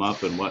come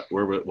up, and what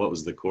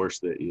was the course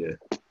that you?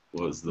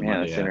 What was the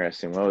Monday? That's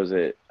interesting. What was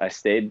it? I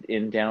stayed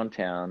in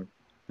downtown.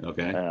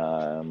 Okay.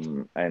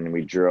 And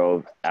we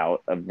drove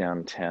out of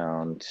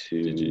downtown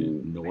to. Did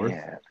you north?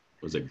 Man.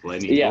 Was it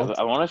Glen Eagle? Yeah,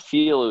 I want to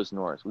feel it was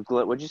north.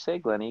 What'd you say,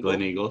 Glen Eagle?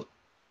 Glen Eagle.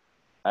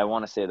 I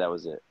want to say that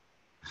was it.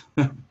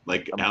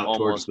 Like out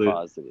towards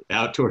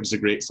the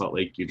Great Salt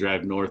Lake, you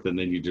drive north, and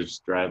then you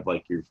just drive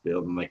like you're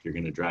feeling like you're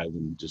going to drive,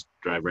 and just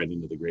drive right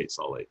into the Great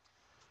Salt Lake.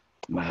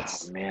 Oh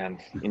man,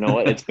 you know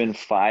what? It's been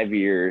 5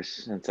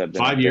 years since I've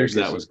been. 5 years.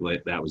 That was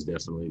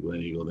definitely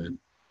Glen Eagle then.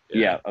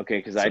 Yeah. Okay.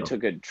 Because I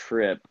took a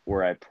trip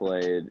where I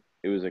played.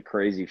 It was a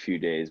crazy few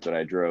days, but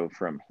I drove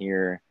from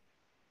here.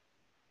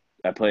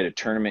 I played a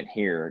tournament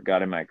here,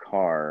 got in my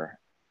car,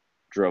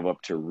 drove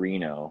up to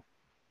Reno,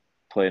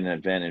 played an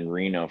event in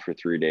Reno for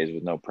 3 days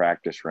with no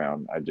practice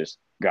round. I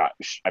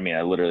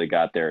literally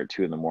got there at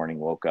 2 a.m,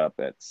 woke up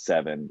at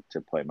 7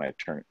 to play my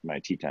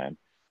tee time,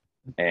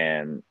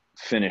 and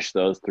finished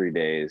those 3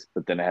 days.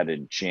 But then I had to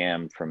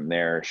jam from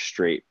there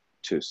straight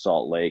to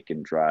Salt Lake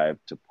and drive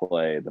to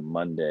play the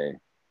Monday.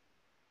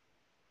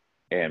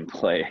 And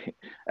play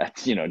at,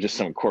 just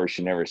some course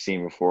you've never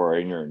seen before,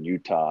 and you're in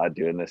Utah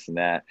doing this and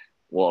that.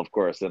 Well, of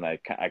course, then I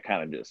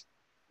kind of just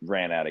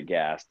ran out of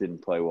gas,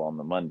 didn't play well on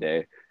the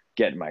Monday,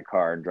 get in my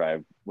car and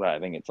drive, I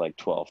think it's like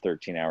 12,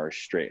 13 hours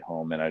straight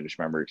home. And I just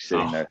remember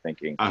sitting there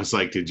thinking. I was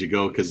like, did you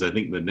go? Because I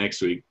think the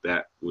next week,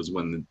 that was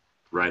when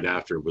right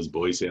after was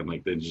Boise. I'm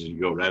like, then did you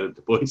go right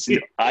into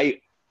Boise? I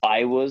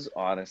was,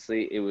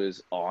 honestly, it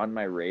was on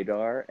my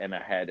radar, and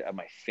I had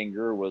my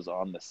finger was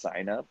on the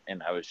sign up,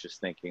 and I was just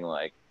thinking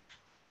like,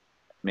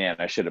 man,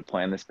 I should have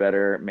planned this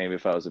better. Maybe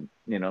if I was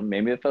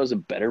a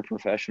better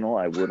professional,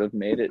 I would have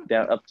made it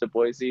down up to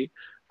Boise,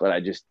 but I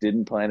just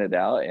didn't plan it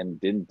out and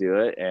didn't do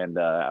it. And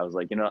I was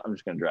like, I'm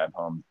just going to drive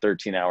home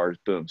 13 hours,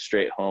 boom,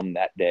 straight home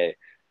that day.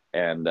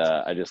 And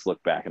I just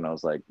looked back and I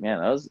was like, man,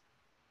 that was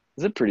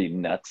a pretty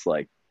nuts,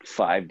 like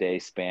 5-day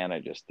span I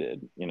just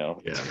did, Yeah,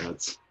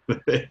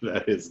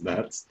 that is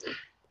nuts.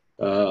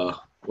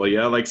 Well,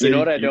 yeah, like you know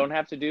what I don't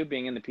have to do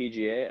being in the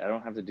PGA? I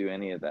don't have to do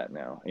any of that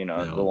now.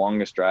 The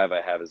longest drive I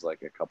have is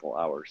like a couple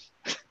hours.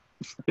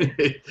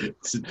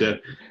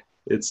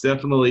 It's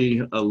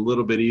definitely a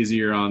little bit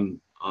easier on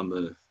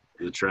the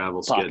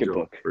travel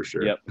schedule for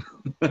sure.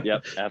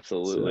 Yep,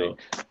 absolutely.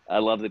 So, I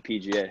love the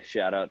PGA.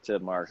 Shout out to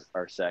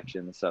our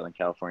section, the Southern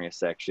California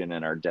section,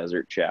 and our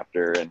desert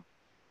chapter. And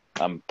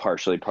I'm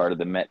partially part of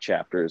the Met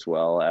chapter as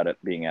well,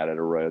 being out at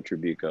Arroyo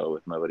Trabuco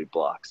with my buddy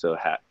Block. So,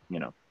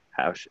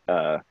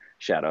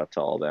 shout out to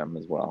all of them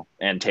as well.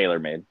 And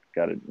TaylorMade.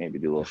 Got to maybe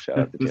do a little shout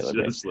out to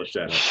TaylorMade. Just a little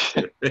shout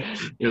out.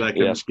 You're like,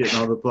 I'm just getting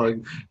all the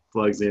plugs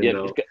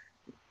in.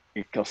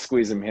 I'll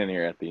squeeze them in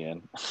here at the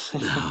end.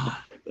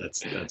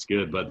 That's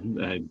good. But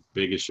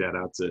biggest shout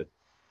out to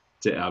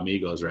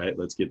Almigos, right?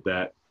 Let's get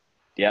that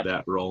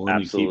rolling.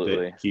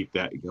 Absolutely. And keep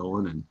that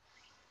going.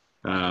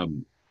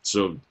 And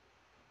so,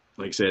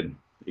 like I said,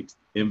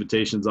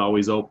 invitation's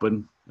always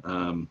open.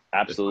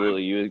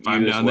 Absolutely. If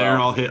I'm down there,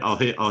 I'll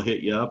hit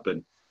you up,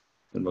 and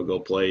we'll go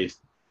play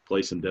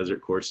some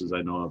desert courses.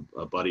 I know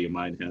a buddy of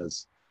mine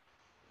has.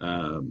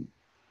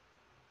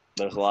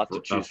 There's a lot to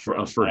choose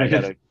from.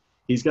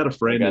 he's got a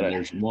friend, and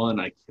there's one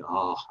I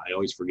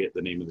always forget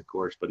the name of the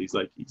course, but he's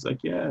like,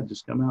 yeah,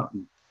 just come out,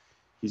 and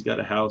he's got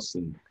a house,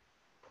 and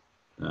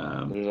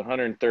there's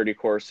 130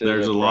 courses.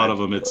 There's a lot of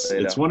them.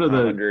 It's one of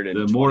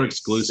the more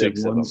exclusive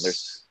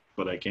ones,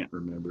 but I can't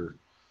remember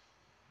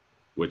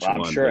which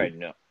one. I'm sure I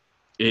know.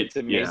 It's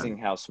amazing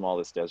how small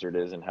this desert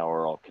is and how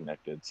we're all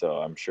connected. So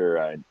I'm sure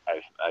I've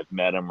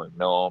met them or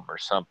know them or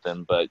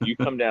something. But you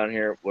come down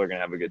here, we're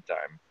gonna have a good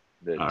time.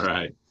 All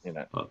right,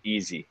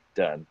 easy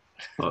done.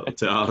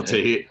 I'll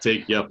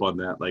take you up on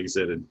that. Like I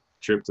said, a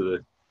trip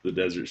to the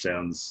desert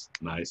sounds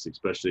nice,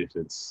 especially if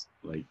it's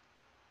like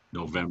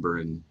November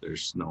and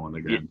there's snow on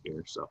the ground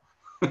here. So.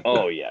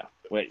 Oh yeah,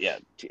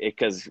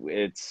 because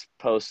it's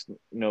post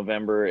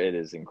November. It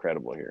is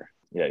incredible here.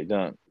 Yeah,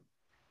 you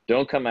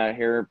don't come out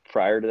here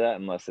prior to that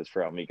unless it's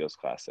for Almigos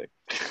Classic.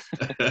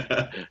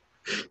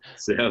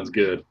 Sounds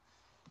good.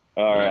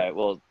 All right.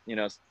 Well,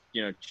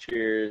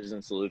 cheers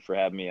and salute for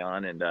having me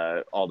on, and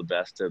all the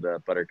best to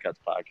the Buttercuts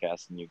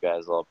podcast and you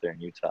guys all up there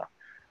in Utah.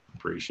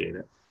 Appreciate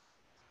it.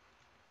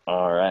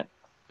 All right.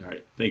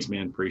 Thanks,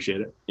 man.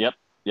 Appreciate it. Yep.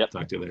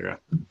 Talk to you later.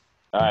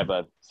 All right,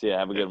 bud. See ya.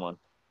 Have a good one.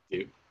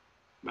 You.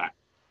 Bye.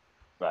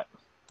 Bye.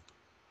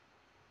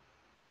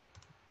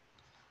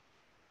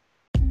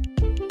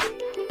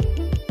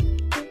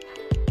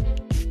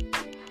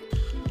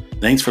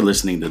 Thanks for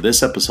listening to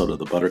this episode of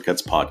the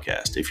Buttercuts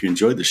podcast. If you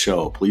enjoyed the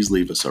show, please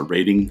leave us a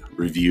rating,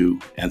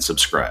 review, and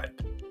subscribe.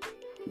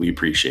 We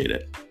appreciate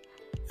it.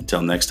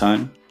 Until next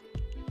time,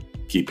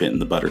 keep hitting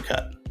the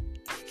buttercut.